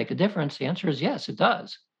meditating, does it make a difference? The answer is yes, it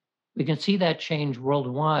does. We can see that change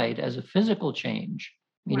worldwide as a physical change,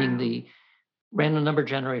 meaning the random number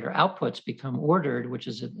generator outputs become ordered, which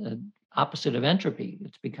is an opposite of entropy.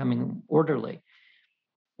 It's becoming orderly.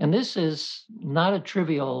 And this is not a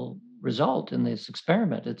trivial result in this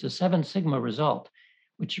experiment. It's a 7 sigma result,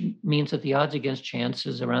 which means that the odds against chance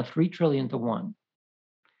is around 3 trillion to 1.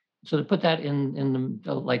 So to put that in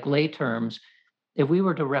the like lay terms, if we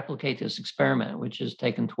were to replicate this experiment, which has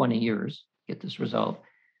taken 20 years to get this result,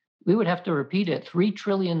 we would have to repeat it 3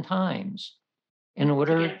 trillion times in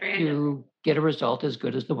order to get a result as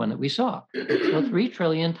good as the one that we saw. So 3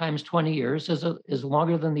 trillion times 20 years is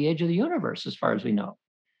longer than the age of the universe, as far as we know.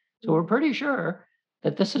 So we're pretty sure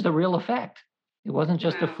that this is a real effect. It wasn't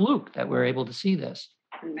just a fluke that we're able to see this.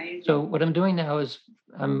 Amazing. So what I'm doing now is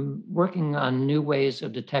I'm working on new ways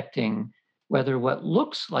of detecting whether what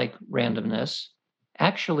looks like randomness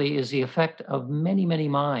actually is the effect of many, many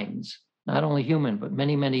minds, not only human, but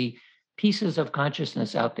many, many pieces of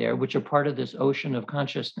consciousness out there, which are part of this ocean of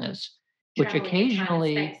consciousness, which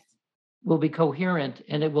occasionally will be coherent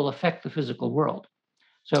and it will affect the physical world.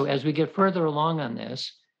 So as we get further along on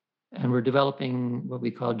this, and we're developing what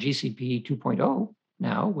we call GCP 2.0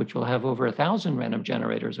 now, which will have over 1,000 random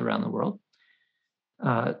generators around the world,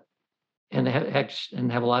 and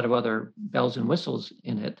have a lot of other bells and whistles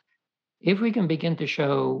in it. If we can begin to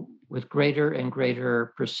show with greater and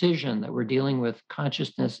greater precision that we're dealing with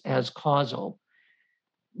consciousness as causal,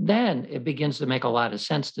 then it begins to make a lot of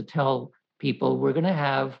sense to tell people we're going to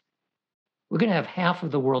have half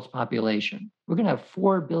of the world's population. We're going to have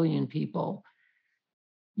 4 billion people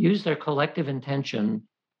use their collective intention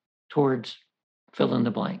towards fill in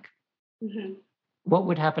the blank. Mm-hmm. What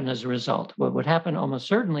would happen as a result? What would happen almost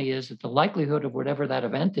certainly is that the likelihood of whatever that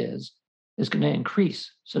event is going to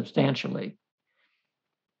increase substantially.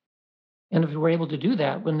 And if we're able to do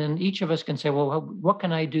that, then each of us can say, well, what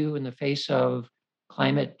can I do in the face of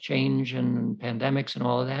climate change and pandemics and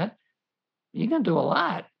all of that? You can do a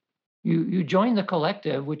lot. You join the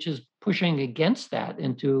collective, which is pushing against that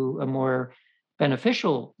into a more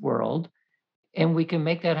beneficial world, and we can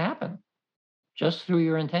make that happen just through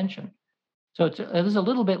your intention. So it is a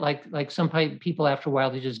little bit like some people after a while,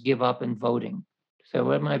 they just give up in voting. So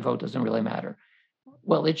well, my vote doesn't really matter.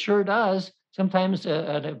 Well, it sure does. Sometimes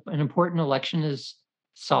an important election is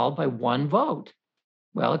solved by one vote.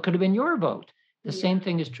 Well, it could have been your vote. The same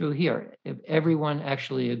thing is true here. If everyone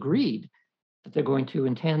actually agreed that they're going to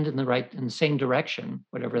intend in the same direction,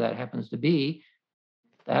 whatever that happens to be,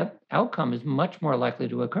 that outcome is much more likely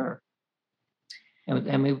to occur.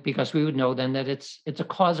 And because we would know then that it's a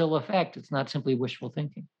causal effect. It's not simply wishful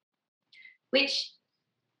thinking. Which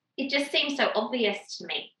it just seems so obvious to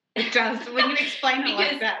me. It does when you explain it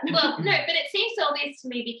like that. Well, no, but it seems so obvious to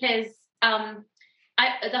me because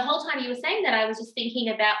the whole time you were saying that, I was just thinking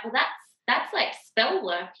about, well, that's like spell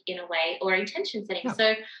work in a way, or intention setting. Yeah.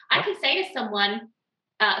 So I can say to someone,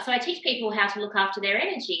 so I teach people how to look after their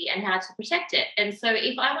energy and how to protect it. And so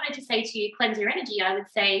if I wanted to say to you, cleanse your energy, I would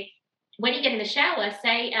say, when you get in the shower,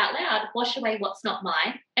 say out loud, wash away what's not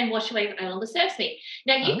mine and wash away what no longer serves me.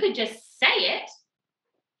 Now, you could just say it,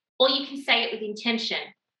 or you can say it with intention.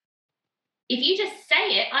 If you just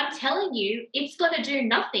say it, I'm telling you, it's going to do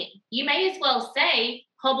nothing. You may as well say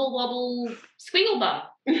hobble wobble squiggle bum.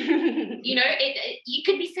 You know, you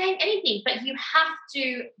could be saying anything, but you have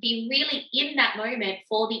to be really in that moment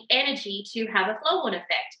for the energy to have a flow-on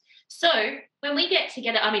effect. So when we get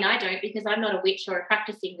together, I mean, I don't, because I'm not a witch or a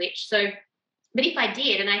practicing witch. So, but if I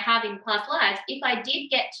did, and I have in past lives, if I did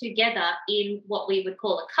get together in what we would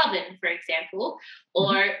call a coven, for example,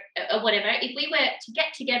 or whatever, if we were to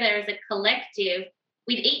get together as a collective,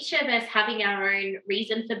 with each of us having our own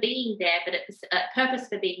reason for being there, but a purpose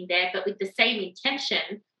for being there, but with the same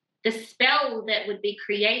intention, the spell that would be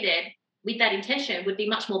created with that intention would be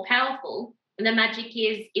much more powerful, and the magic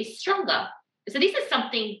is stronger. So this is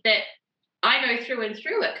something that I know through and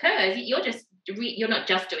through occurs. You're not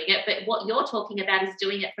just doing it, but what you're talking about is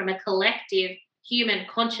doing it from a collective human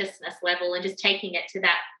consciousness level and just taking it to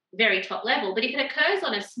that very top level. But if it occurs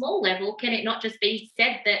on a small level, can it not just be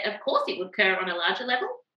said that, of course, it would occur on a larger level?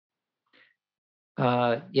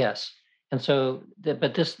 Yes. And so,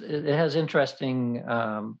 but it has interesting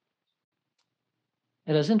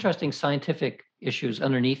scientific issues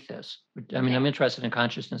underneath this. I mean, I'm interested in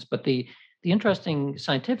consciousness, but the interesting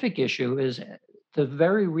scientific issue is the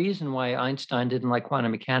very reason why Einstein didn't like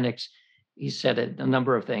quantum mechanics. He said a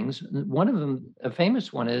number of things. One of them, a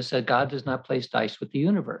famous one, is that God does not place dice with the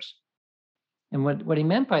universe. And what he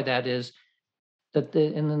meant by that is that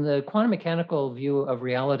in the quantum mechanical view of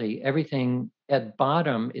reality, everything at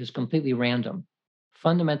bottom is completely random,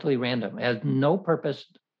 fundamentally random. It has no purpose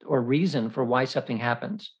or reason for why something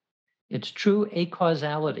happens. It's true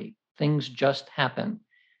acausality. Things just happen.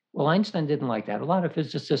 Well, Einstein didn't like that. A lot of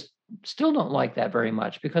physicists still don't like that very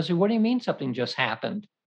much, because what do you mean something just happened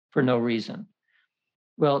for no reason?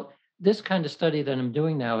 Well, this kind of study that I'm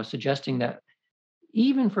doing now is suggesting that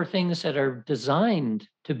even for things that are designed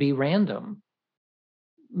to be random,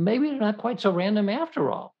 maybe they're not quite so random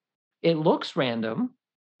after all. It looks random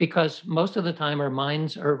because most of the time our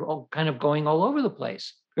minds are all kind of going all over the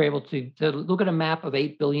place. You're able to look at a map of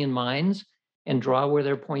 8 billion minds and draw where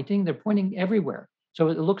they're pointing. They're pointing everywhere. So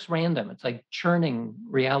it looks random. It's like churning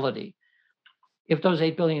reality. If those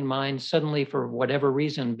 8 billion minds suddenly, for whatever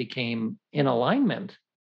reason, became in alignment,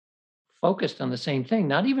 focused on the same thing,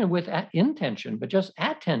 not even with intention, but just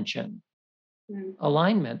attention,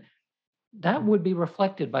 alignment, that would be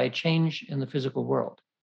reflected by a change in the physical world.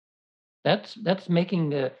 That's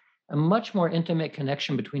making a much more intimate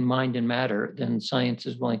connection between mind and matter than science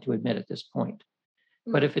is willing to admit at this point.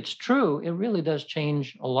 But if it's true, it really does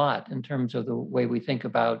change a lot in terms of the way we think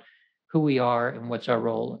about who we are and what's our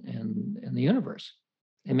role in the universe.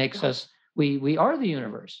 It makes us, we are the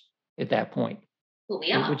universe at that point,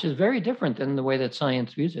 which is very different than the way that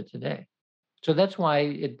science views it today. So that's why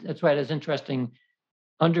it has interesting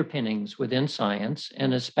underpinnings within science,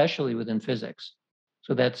 and especially within physics.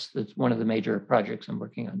 So that's one of the major projects I'm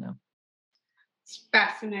working on now. It's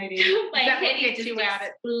fascinating. Is that what gets you out of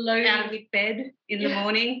bed in the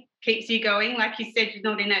morning, keeps you going? Like you said, you're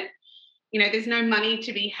not in it, there's no money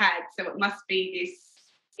to be had. So it must be this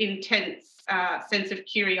intense sense of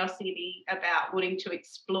curiosity about wanting to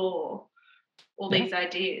explore all these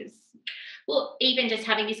ideas. Well, even just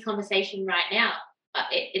having this conversation right now,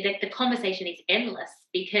 the conversation is endless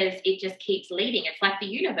because it just keeps leading. It's like the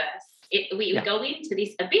universe. We go into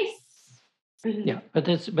this abyss. Yeah, but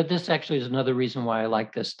this actually is another reason why I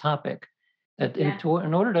like this topic. That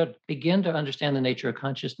in order to begin to understand the nature of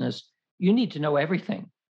consciousness, you need to know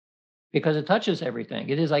everything, because it touches everything.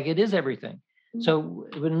 It is everything. Mm-hmm. So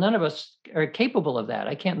none of us are capable of that.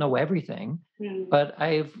 I can't know everything, but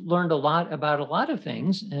I've learned a lot about a lot of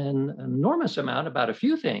things, and an enormous amount about a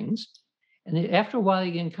few things. And after a while,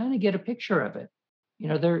 you can kind of get a picture of it.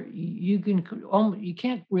 You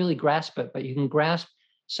can't really grasp it, but you can grasp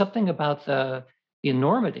something about the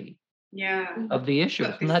enormity of the issue.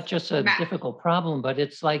 It's not just a difficult problem, but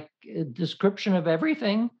it's like a description of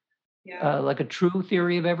everything, like a true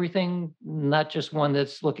theory of everything, not just one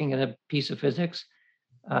that's looking at a piece of physics.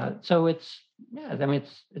 So it's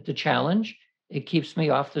a challenge. It keeps me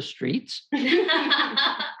off the streets. And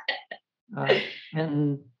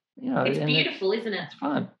it's beautiful, isn't it? It's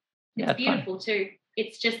fun. It's beautiful fun. Too.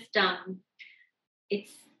 It's just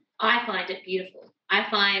I find it beautiful. I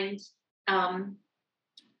find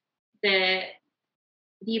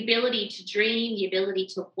the ability to dream, the ability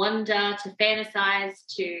to wonder, to fantasize,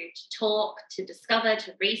 to talk, to discover,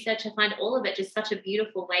 to research. I find all of it just such a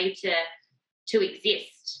beautiful way to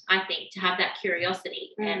exist, I think, to have that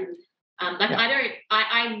curiosity. And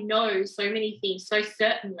I know so many things so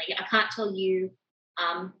certainly. I can't tell you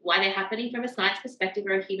why they're happening from a science perspective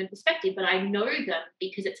or a human perspective, but I know them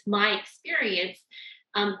because it's my experience.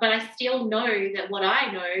 But I still know that what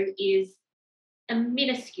I know is a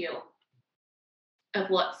minuscule of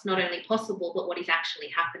what's not only possible, but what is actually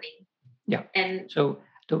happening. Yeah. And so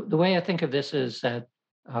the way I think of this is that,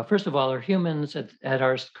 first of all, are humans at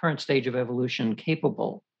our current stage of evolution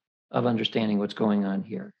capable of understanding what's going on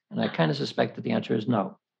here? And I kind of suspect that the answer is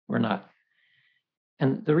no, we're not.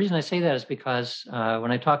 And the reason I say that is because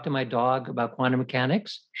when I talk to my dog about quantum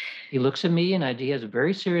mechanics, he looks at me and he has a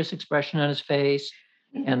very serious expression on his face.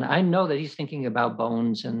 And I know that he's thinking about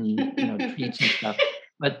bones and treats and stuff.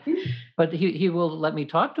 But he will let me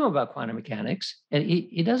talk to him about quantum mechanics, and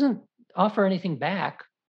he doesn't offer anything back.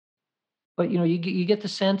 But you get the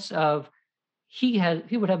sense of he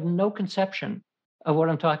would have no conception of what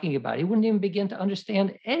I'm talking about. He wouldn't even begin to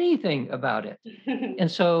understand anything about it.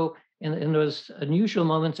 And so in those unusual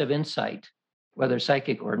moments of insight, whether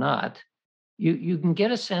psychic or not, you can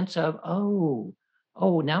get a sense of, oh,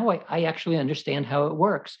 now I actually understand how it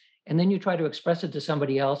works. And then you try to express it to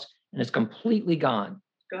somebody else, and it's completely gone.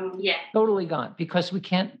 Yeah, totally gone, because we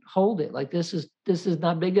can't hold it. Like this is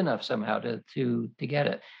not big enough somehow to get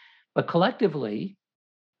it. But collectively,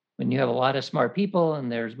 when you have a lot of smart people and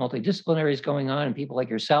there's multidisciplinaries going on and people like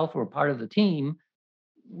yourself who are part of the team,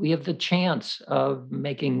 we have the chance of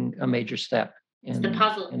making a major step in the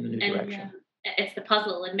puzzle in the new direction. It's the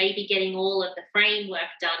puzzle, and maybe getting all of the framework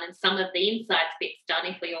done and some of the insights bits done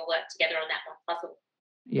if we all work together on that one puzzle.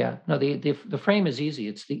 Yeah, no, the frame is easy.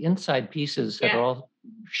 It's the inside pieces that are all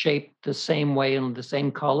shaped the same way and the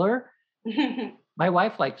same color. My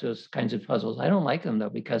wife likes those kinds of puzzles. I don't like them though,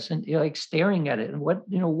 because you're like staring at it and what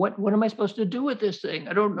am I supposed to do with this thing?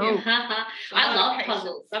 I don't know. I love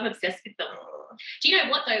puzzles. I'm obsessed with them. Do you know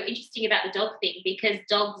what though? Interesting about the dog thing, because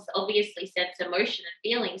dogs obviously sense emotion and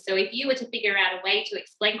feeling. So if you were to figure out a way to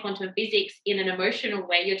explain quantum physics in an emotional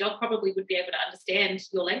way, your dog probably would be able to understand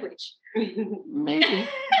your language. Maybe.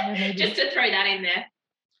 Just to throw that in there.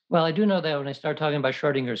 Well, I do know that when I start talking about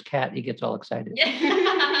Schrodinger's cat, he gets all excited.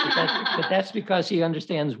 But that's because he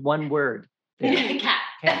understands one word.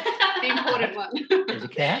 Cat. The important one. Is a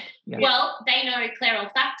cat? Yeah. Well, they know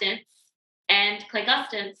clairolfactance and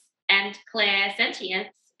clairgustance and clairsentience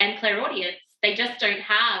and clairaudience. They just don't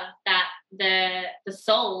have that the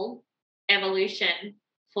soul evolution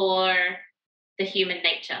for the human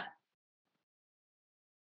nature.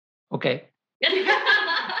 Okay.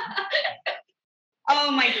 Oh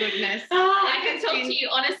my goodness. I can talk to you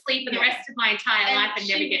honestly for the rest of my entire life and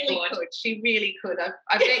never get bored. She really could.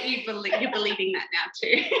 I bet you're believing that now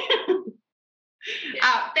too.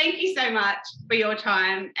 Thank you so much for your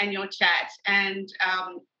time and your chat. And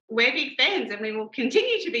we're big fans, and we will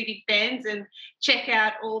continue to be big fans and check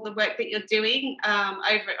out all the work that you're doing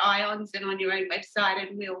over at IONS and on your own website.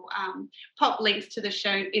 And we'll pop links to the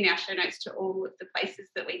show in our show notes to all of the places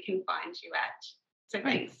that we can find you at. So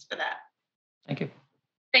thanks for that. Thank you.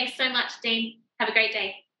 Thanks so much, Dean. Have a great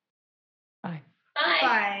day. Bye. Bye.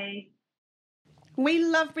 Bye. We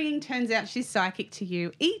love bringing Turns Out She's Psychic to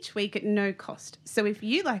you each week at no cost. So if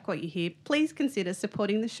you like what you hear, please consider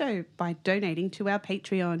supporting the show by donating to our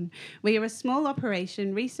Patreon. We are a small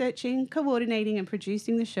operation researching, coordinating and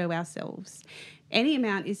producing the show ourselves. Any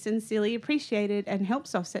amount is sincerely appreciated and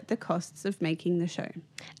helps offset the costs of making the show.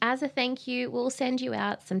 As a thank you, we'll send you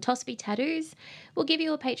out some Tosby tattoos. We'll give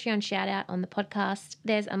you a Patreon shout out on the podcast.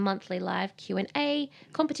 There's a monthly live Q&A,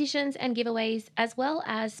 competitions and giveaways, as well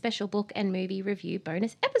as special book and movie review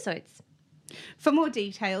bonus episodes. For more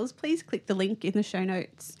details, please click the link in the show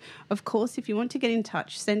notes. Of course, if you want to get in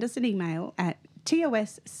touch, send us an email at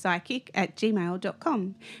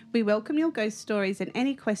tospsychic@gmail.com. We welcome your ghost stories and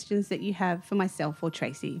any questions that you have for myself or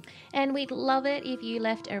Tracy. And we'd love it if you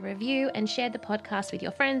left a review and shared the podcast with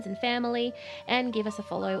your friends and family, and give us a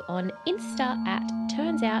follow on Insta at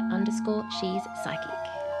turns out_she's psychic.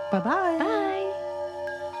 Bye-bye. Bye.